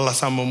de verdad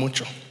las amo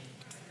mucho.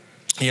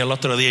 Y el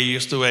otro día yo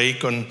estuve ahí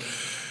con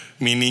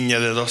mi niña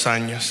de 2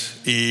 años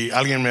y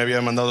alguien me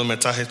había mandado un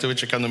mensaje. Estuve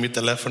checando mi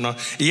teléfono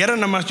y era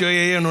nada más yo y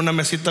ella en una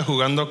mesita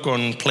jugando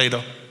con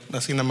Play-Doh,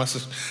 así nada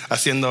más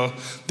haciendo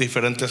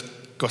diferentes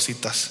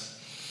cositas.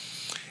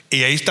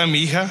 Y ahí está mi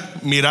hija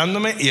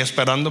mirándome y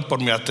esperando por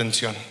mi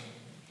atención.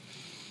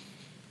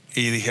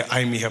 Y dije: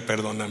 ay, mi hija,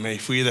 perdóname. Y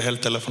fui y dejé el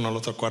teléfono al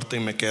otro cuarto y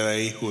me quedé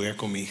ahí y jugué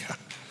con mi hija.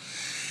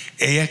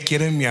 Ella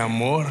quiere mi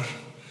amor.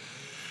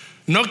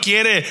 No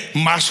quiere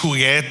más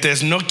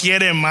juguetes, no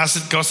quiere más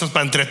cosas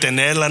para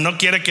entretenerla, no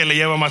quiere que le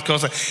lleve más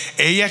cosas.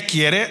 Ella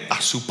quiere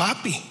a su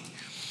papi.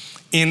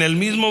 Y en el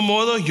mismo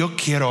modo yo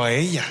quiero a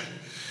ella.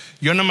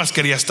 Yo nada más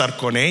quería estar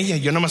con ella,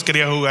 yo nada más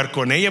quería jugar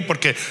con ella,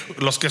 porque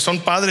los que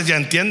son padres ya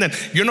entienden,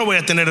 yo no voy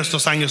a tener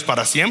estos años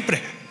para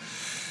siempre.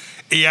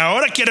 Y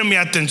ahora quiere mi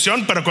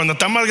atención, pero cuando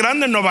está más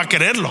grande no va a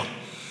quererlo.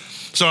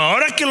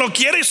 Ahora que lo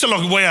quiere, se lo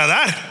voy a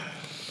dar.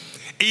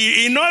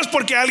 Y no es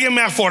porque alguien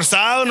me ha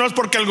forzado, no es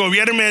porque el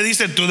gobierno me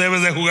dice: tú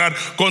debes de jugar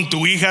con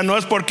tu hija, no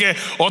es porque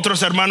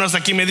otros hermanos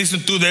aquí me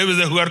dicen: tú debes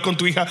de jugar con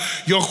tu hija.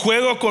 Yo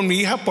juego con mi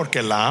hija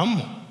porque la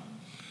amo.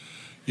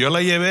 Yo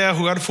la llevé a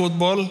jugar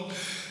fútbol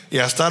y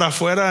a estar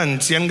afuera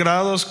en 100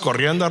 grados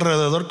corriendo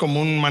alrededor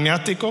como un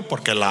maniático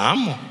porque la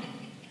amo.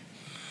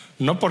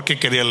 No porque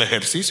quería el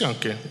ejercicio,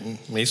 aunque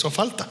me hizo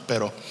falta,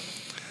 pero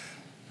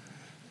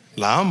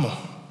la amo.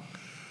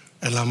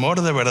 El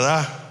amor de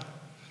verdad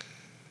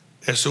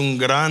es un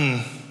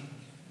gran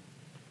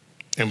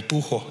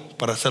empujo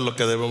para hacer lo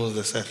que debemos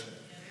de hacer,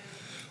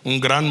 un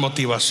gran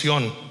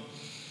motivación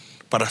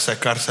para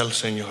acercarse al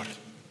Señor.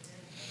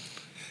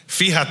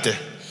 Fíjate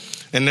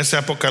en ese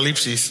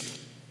Apocalipsis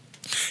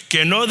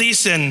que no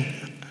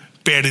dicen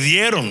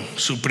perdieron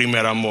su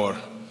primer amor,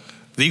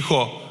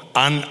 dijo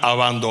han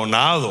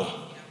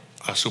abandonado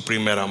a su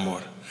primer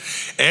amor.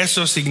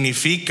 Eso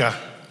significa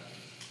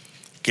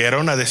que era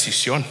una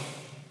decisión.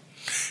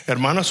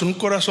 Hermanos, un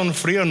corazón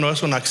frío no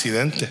es un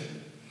accidente.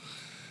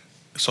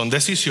 Son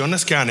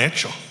decisiones que han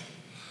hecho.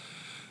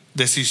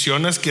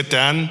 Decisiones que te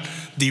han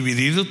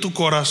dividido tu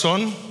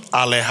corazón,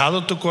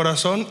 alejado tu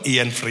corazón y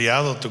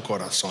enfriado tu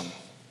corazón.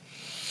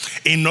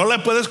 Y no le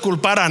puedes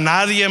culpar a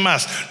nadie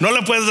más. No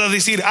le puedes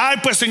decir: ay,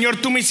 pues Señor,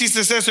 tú me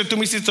hiciste eso y tú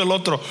me hiciste el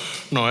otro.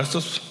 No, esto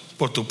es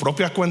por tu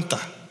propia cuenta.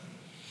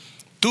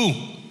 Tú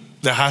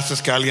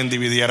dejaste que alguien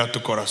dividiera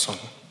tu corazón.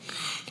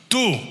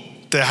 Tú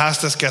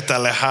dejaste que te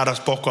alejaras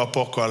poco a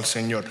poco al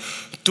Señor.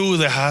 Tú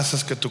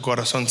dejaste que tu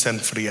corazón se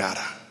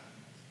enfriara.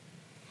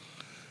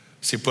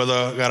 Si puedo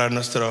agarrar a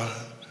nuestro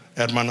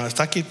hermano.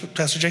 ¿Está aquí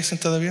Pastor Jason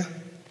todavía?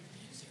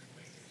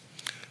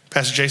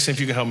 Pastor Jason, if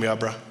you can help me out,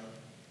 bro.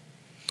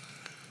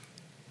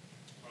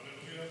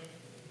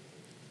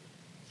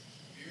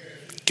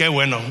 Qué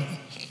bueno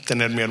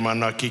tener mi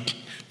hermano aquí.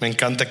 Me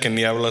encanta que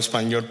ni habla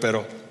español,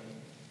 pero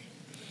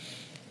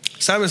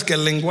sabes que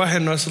el lenguaje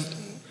no es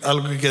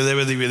algo que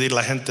debe dividir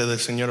la gente del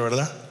Señor,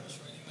 ¿verdad?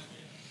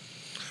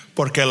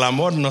 Porque el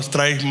amor nos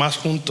trae más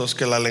juntos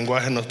que el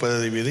lenguaje nos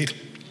puede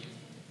dividir.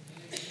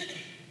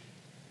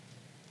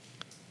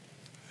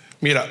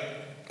 Mira,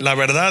 la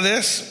verdad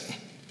es,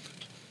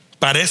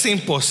 parece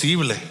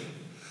imposible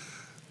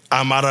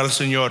amar al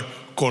Señor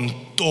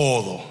con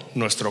todo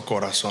nuestro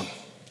corazón.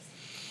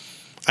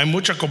 Hay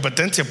mucha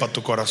competencia para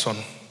tu corazón.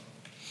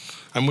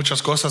 Hay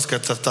muchas cosas que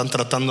te están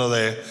tratando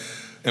de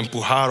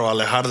empujar o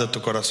alejar de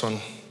tu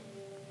corazón.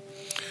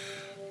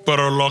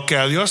 Pero lo que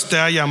a Dios te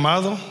ha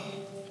llamado,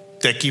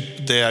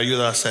 te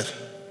ayuda a hacer.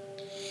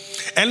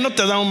 Él no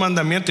te da un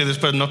mandamiento y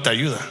después no te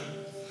ayuda.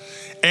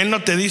 Él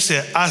no te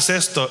dice, haz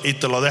esto y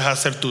te lo deja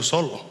hacer tú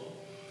solo.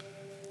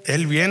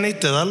 Él viene y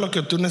te da lo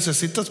que tú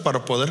necesitas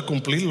para poder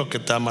cumplir lo que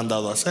te ha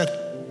mandado a hacer.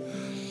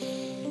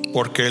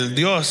 Porque el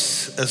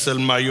Dios es el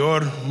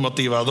mayor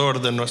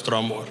motivador de nuestro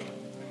amor.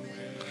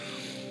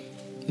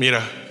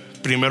 Mira,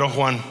 1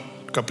 Juan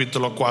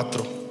capítulo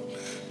 4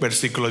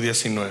 versículo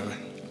 19.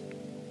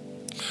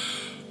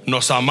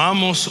 Nos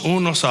amamos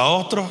unos a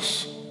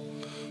otros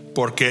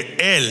porque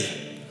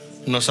Él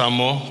nos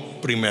amó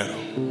primero.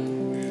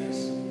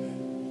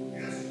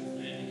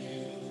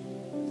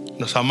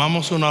 Nos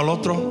amamos uno al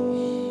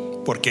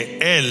otro porque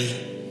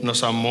Él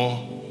nos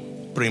amó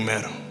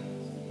primero.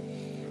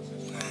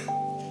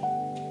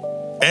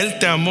 Él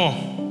te amó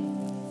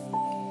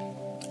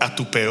a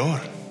tu peor,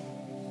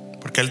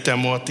 porque Él te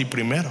amó a ti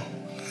primero.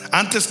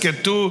 Antes que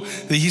tú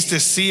dijiste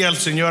sí al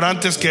Señor,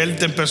 antes que Él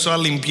te empezó a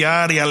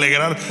limpiar y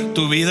alegrar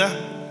tu vida,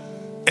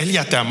 Él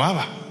ya te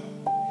amaba.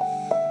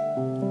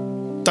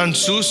 Tan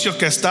sucio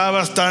que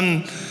estabas,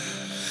 tan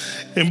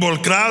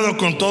involucrado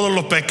con todos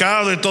los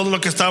pecados y todo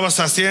lo que estabas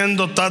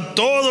haciendo,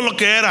 todo lo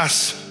que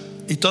eras,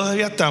 y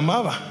todavía te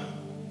amaba.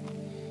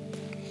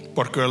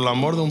 Porque el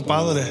amor de un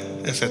padre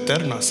es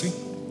eterno así.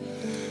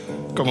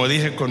 Como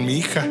dije con mi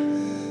hija,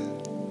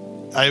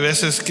 hay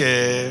veces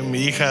que mi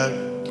hija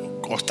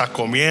está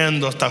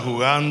comiendo, está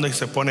jugando y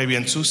se pone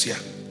bien sucia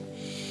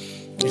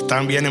y está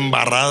bien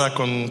embarrada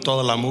con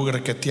toda la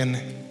mugre que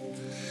tiene.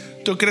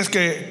 ¿Tú crees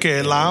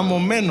que la amo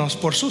menos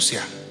por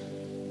sucia?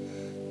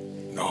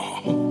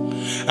 No.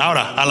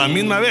 Ahora, a la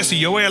misma vez, si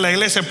yo voy a la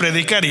iglesia a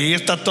predicar y ella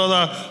está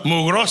toda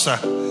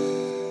mugrosa,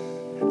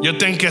 yo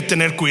tengo que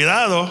tener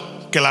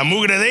cuidado que la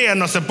mugre de ella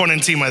no se pone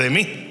encima de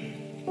mí.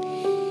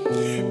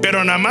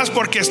 Pero nada más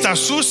porque está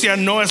sucia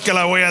no es que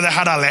la voy a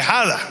dejar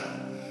alejada.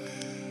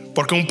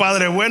 Porque un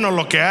padre bueno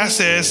lo que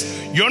hace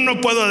es, yo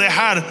no puedo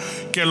dejar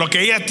que lo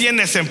que ella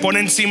tiene se pone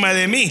encima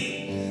de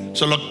mí.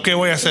 Solo que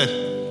voy a hacer,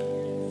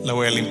 la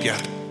voy a limpiar,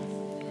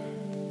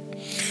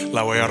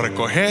 la voy a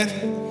recoger,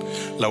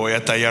 la voy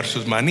a tallar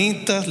sus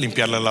manitas,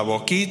 limpiarle la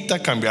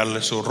boquita,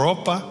 cambiarle su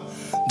ropa,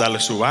 darle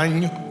su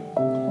baño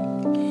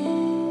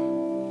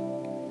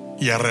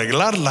y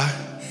arreglarla.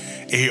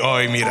 Y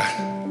hoy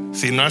mira,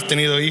 si no has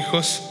tenido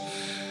hijos,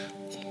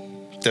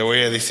 te voy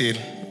a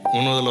decir,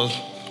 uno de los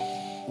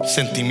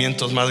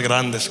sentimientos más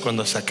grandes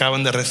cuando se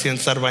acaban de recién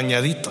estar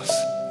bañaditos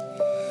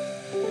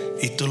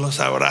y tú los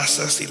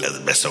abrazas y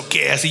les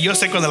besuqueas, y yo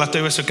sé cuando la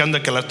estoy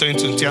besuqueando que la estoy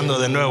ensuciando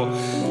de nuevo,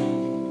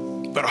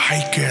 pero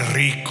ay, qué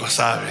rico,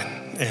 saben,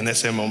 en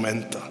ese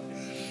momento,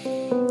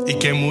 y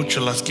que mucho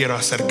las quiero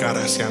acercar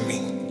hacia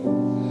mí.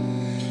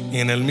 Y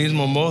en el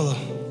mismo modo,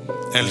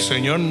 el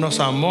Señor nos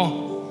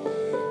amó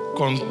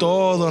con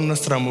toda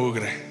nuestra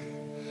mugre,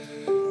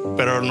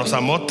 pero nos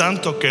amó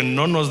tanto que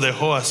no nos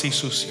dejó así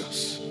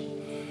sucios.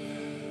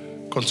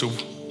 Con su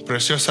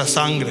preciosa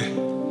sangre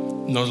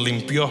nos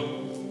limpió,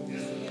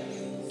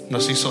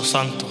 nos hizo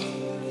santos,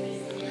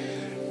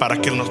 para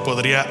que nos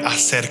podría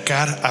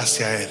acercar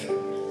hacia Él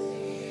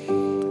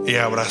y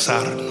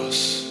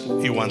abrazarnos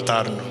y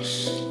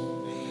aguantarnos.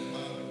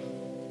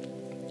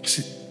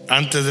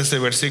 Antes de ese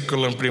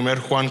versículo en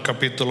 1 Juan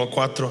capítulo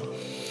 4,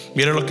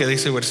 mire lo que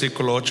dice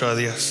versículo 8 a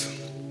 10.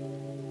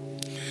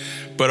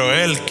 Pero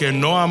el que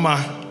no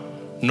ama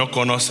no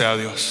conoce a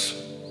Dios,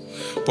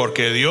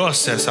 porque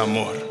Dios es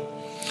amor.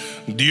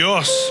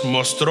 Dios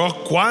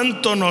mostró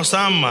cuánto nos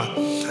ama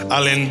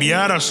al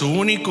enviar a su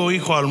único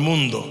Hijo al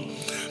mundo,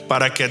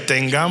 para que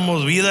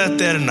tengamos vida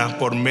eterna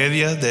por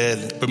medio de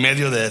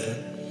Él.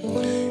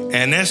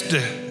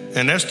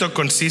 En esto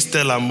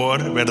consiste el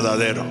amor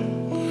verdadero.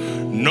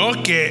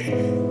 No que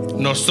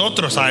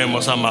nosotros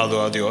hayamos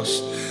amado a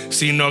Dios,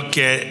 sino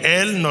que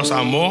Él nos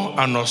amó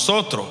a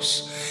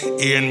nosotros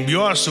y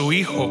envió a su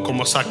Hijo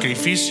como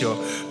sacrificio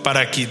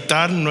para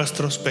quitar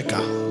nuestros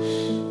pecados.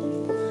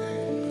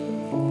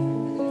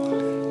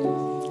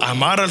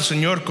 Amar al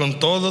Señor con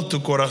todo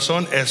tu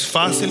corazón es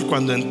fácil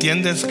cuando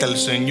entiendes que el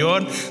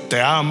Señor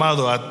te ha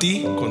amado a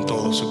ti con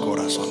todo su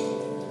corazón.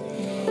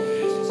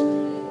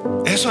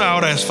 Eso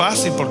ahora es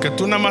fácil porque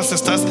tú nada más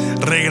estás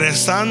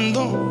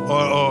regresando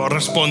o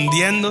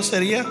respondiendo,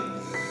 sería,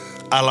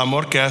 al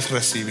amor que has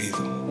recibido.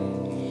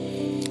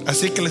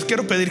 Así que les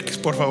quiero pedir que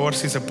por favor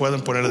si se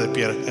pueden poner de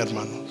pie,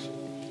 hermanos.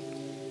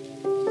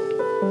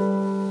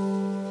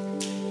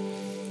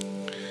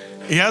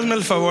 Y hazme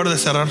el favor de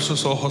cerrar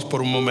sus ojos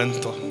por un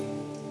momento.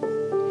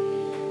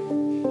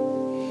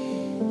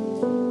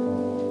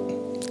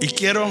 Y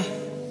quiero,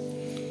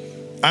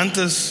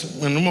 antes,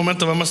 en un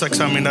momento vamos a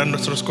examinar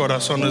nuestros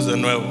corazones de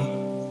nuevo.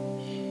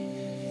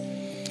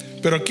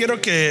 Pero quiero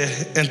que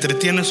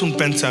entretienes un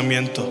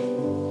pensamiento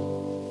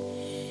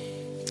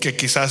que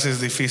quizás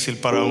es difícil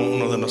para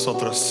uno de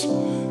nosotros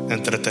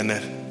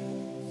entretener.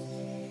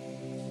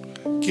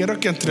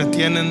 Quiero que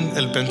entretienen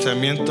el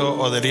pensamiento,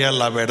 o diría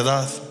la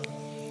verdad,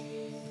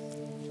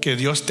 que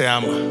Dios te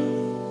ama.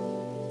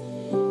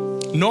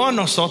 No a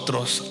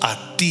nosotros,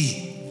 a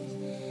ti.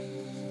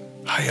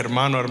 Ay,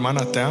 hermano,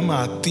 hermana, te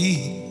ama a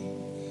ti.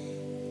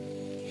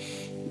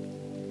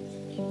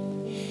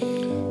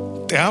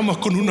 Te amo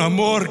con un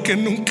amor que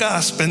nunca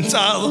has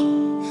pensado.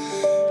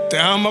 Te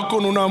amo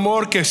con un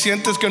amor que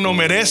sientes que no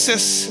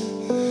mereces.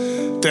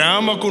 Te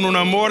amo con un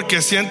amor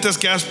que sientes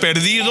que has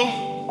perdido.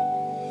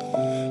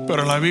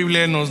 Pero la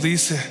Biblia nos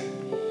dice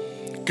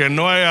que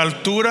no hay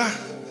altura,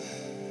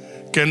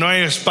 que no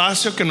hay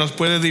espacio que nos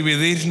puede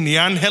dividir, ni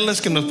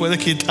ángeles que nos puede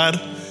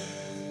quitar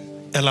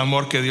el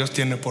amor que Dios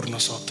tiene por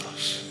nosotros.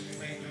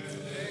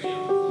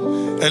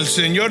 El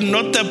Señor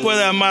no te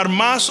puede amar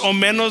más o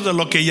menos de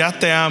lo que ya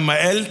te ama.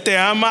 Él te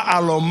ama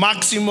a lo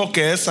máximo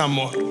que es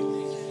amor.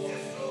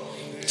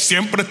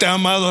 Siempre te ha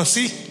amado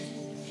así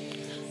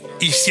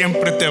y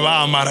siempre te va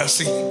a amar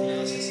así.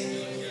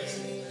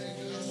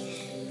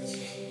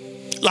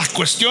 Las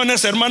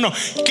cuestiones, hermano,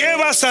 ¿qué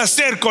vas a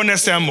hacer con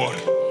ese amor?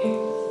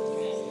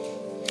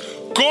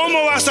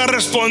 ¿Cómo vas a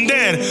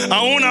responder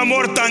a un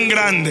amor tan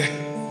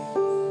grande?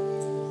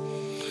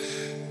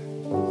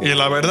 Y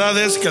la verdad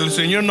es que el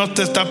Señor no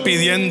te está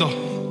pidiendo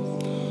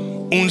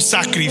un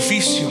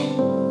sacrificio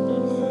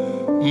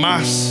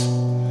más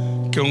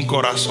que un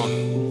corazón.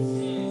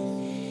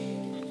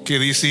 Que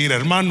decir,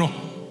 hermano,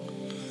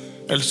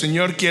 el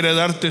Señor quiere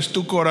darte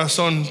tu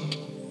corazón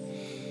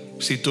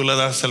si tú le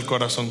das el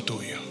corazón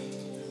tuyo.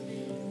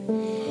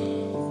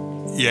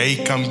 Y ahí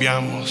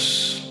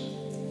cambiamos.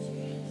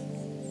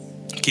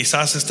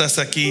 Quizás estás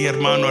aquí,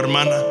 hermano,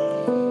 hermana,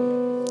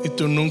 y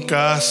tú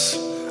nunca has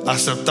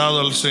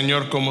aceptado al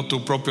Señor como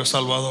tu propio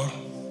Salvador.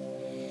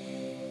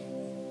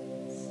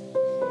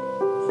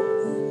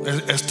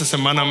 Esta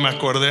semana me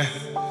acordé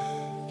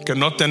que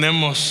no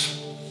tenemos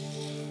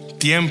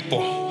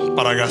tiempo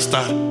para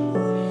gastar.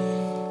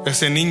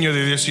 Ese niño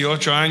de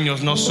 18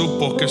 años no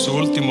supo que su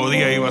último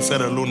día iba a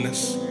ser el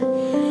lunes.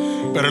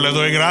 Pero le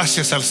doy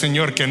gracias al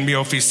Señor que en mi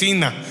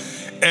oficina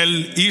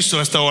Él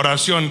hizo esta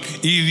oración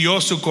y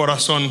dio su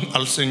corazón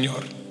al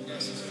Señor.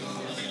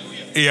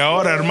 Y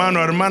ahora,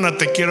 hermano, hermana,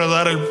 te quiero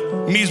dar el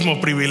mismo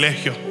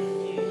privilegio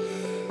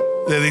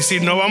de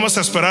decir, no vamos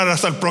a esperar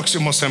hasta el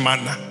próximo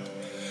semana.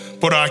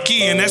 Por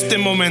aquí, en este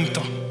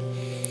momento,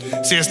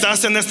 si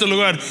estás en este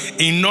lugar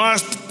y no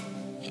has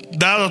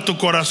dado tu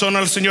corazón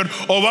al Señor,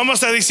 o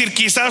vamos a decir,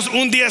 quizás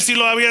un día sí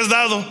lo habías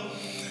dado,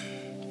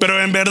 pero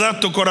en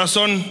verdad tu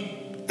corazón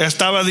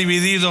estaba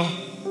dividido,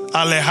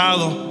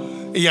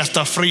 alejado y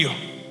hasta frío,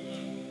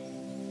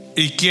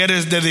 y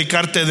quieres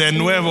dedicarte de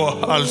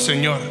nuevo al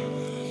Señor,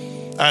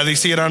 a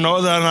decir,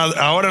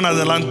 ahora en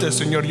adelante,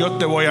 Señor, yo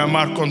te voy a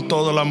amar con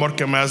todo el amor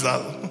que me has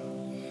dado.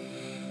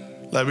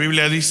 La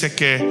Biblia dice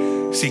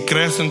que si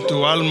crees en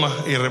tu alma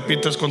y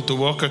repites con tu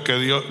boca que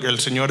el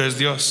Señor es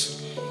Dios,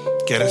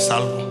 que eres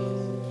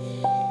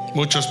salvo.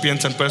 Muchos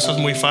piensan, pues eso es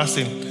muy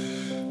fácil.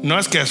 No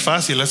es que es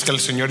fácil, es que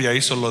el Señor ya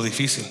hizo lo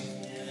difícil.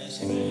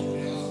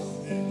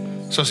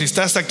 Si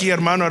estás aquí,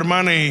 hermano,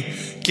 hermana,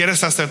 y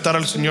quieres aceptar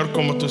al Señor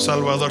como tu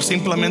Salvador,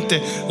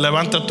 simplemente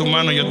levanta tu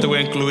mano y yo te voy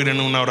a incluir en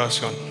una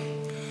oración.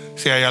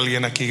 Si hay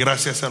alguien aquí,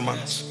 gracias,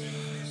 hermanos.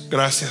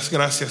 Gracias,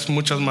 gracias.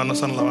 Muchas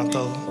manos han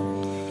levantado.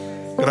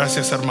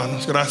 Gracias,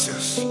 hermanos,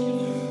 gracias.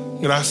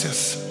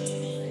 Gracias.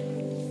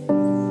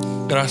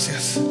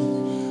 Gracias.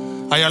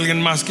 ¿Hay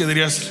alguien más que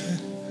dirías,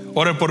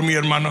 ore por mí,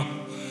 hermano?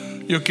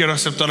 Yo quiero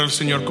aceptar al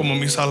Señor como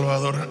mi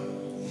Salvador.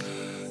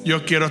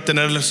 Yo quiero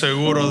tenerle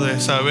seguro de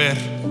saber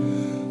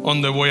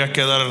dónde voy a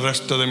quedar el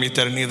resto de mi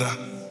eternidad.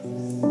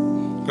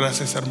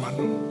 Gracias,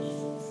 hermano.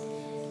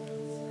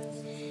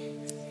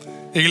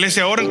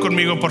 Iglesia, oren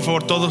conmigo, por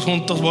favor, todos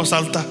juntos, voz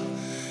alta.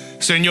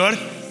 Señor,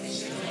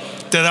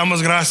 te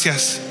damos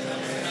gracias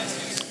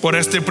por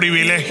este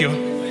privilegio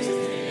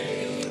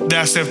de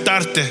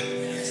aceptarte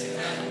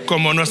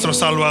como nuestro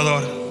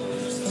Salvador.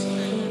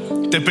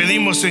 Te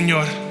pedimos,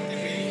 Señor,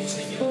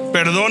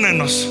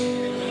 perdónenos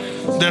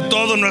de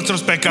todos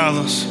nuestros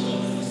pecados.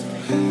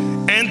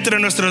 Entre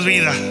en nuestras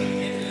vidas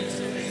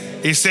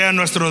y sea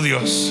nuestro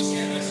Dios.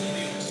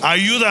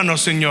 Ayúdanos,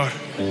 Señor,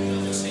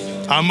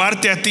 a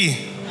amarte a ti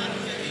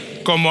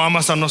como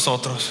amas a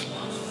nosotros.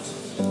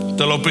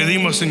 Te lo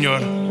pedimos,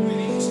 Señor,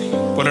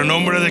 por el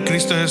nombre de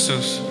Cristo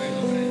Jesús.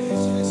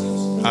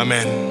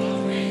 Amén.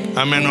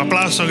 Amén. Un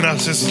aplauso,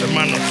 gracias,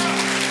 hermanos.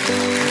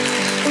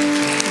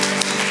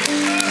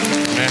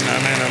 Amén,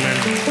 amén, amén.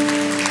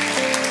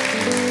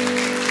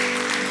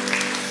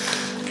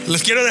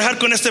 Les quiero dejar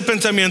con este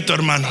pensamiento,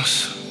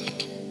 hermanos,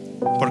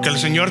 porque el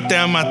Señor te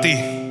ama a ti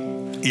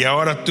y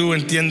ahora tú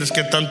entiendes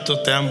que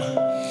tanto te ama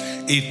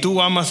y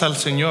tú amas al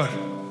Señor.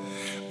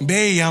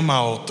 Ve y ama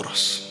a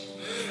otros,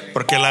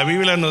 porque la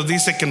Biblia nos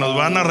dice que nos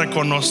van a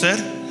reconocer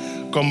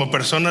como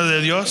personas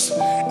de Dios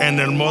en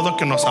el modo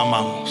que nos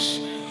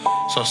amamos.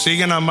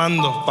 Siguen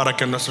amando para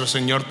que nuestro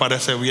Señor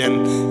parezca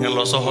bien en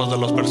los ojos de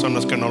las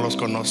personas que no los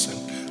conocen.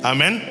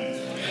 Amén.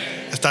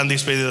 Están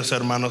despedidos,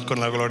 hermanos, con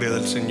la gloria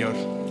del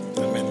Señor.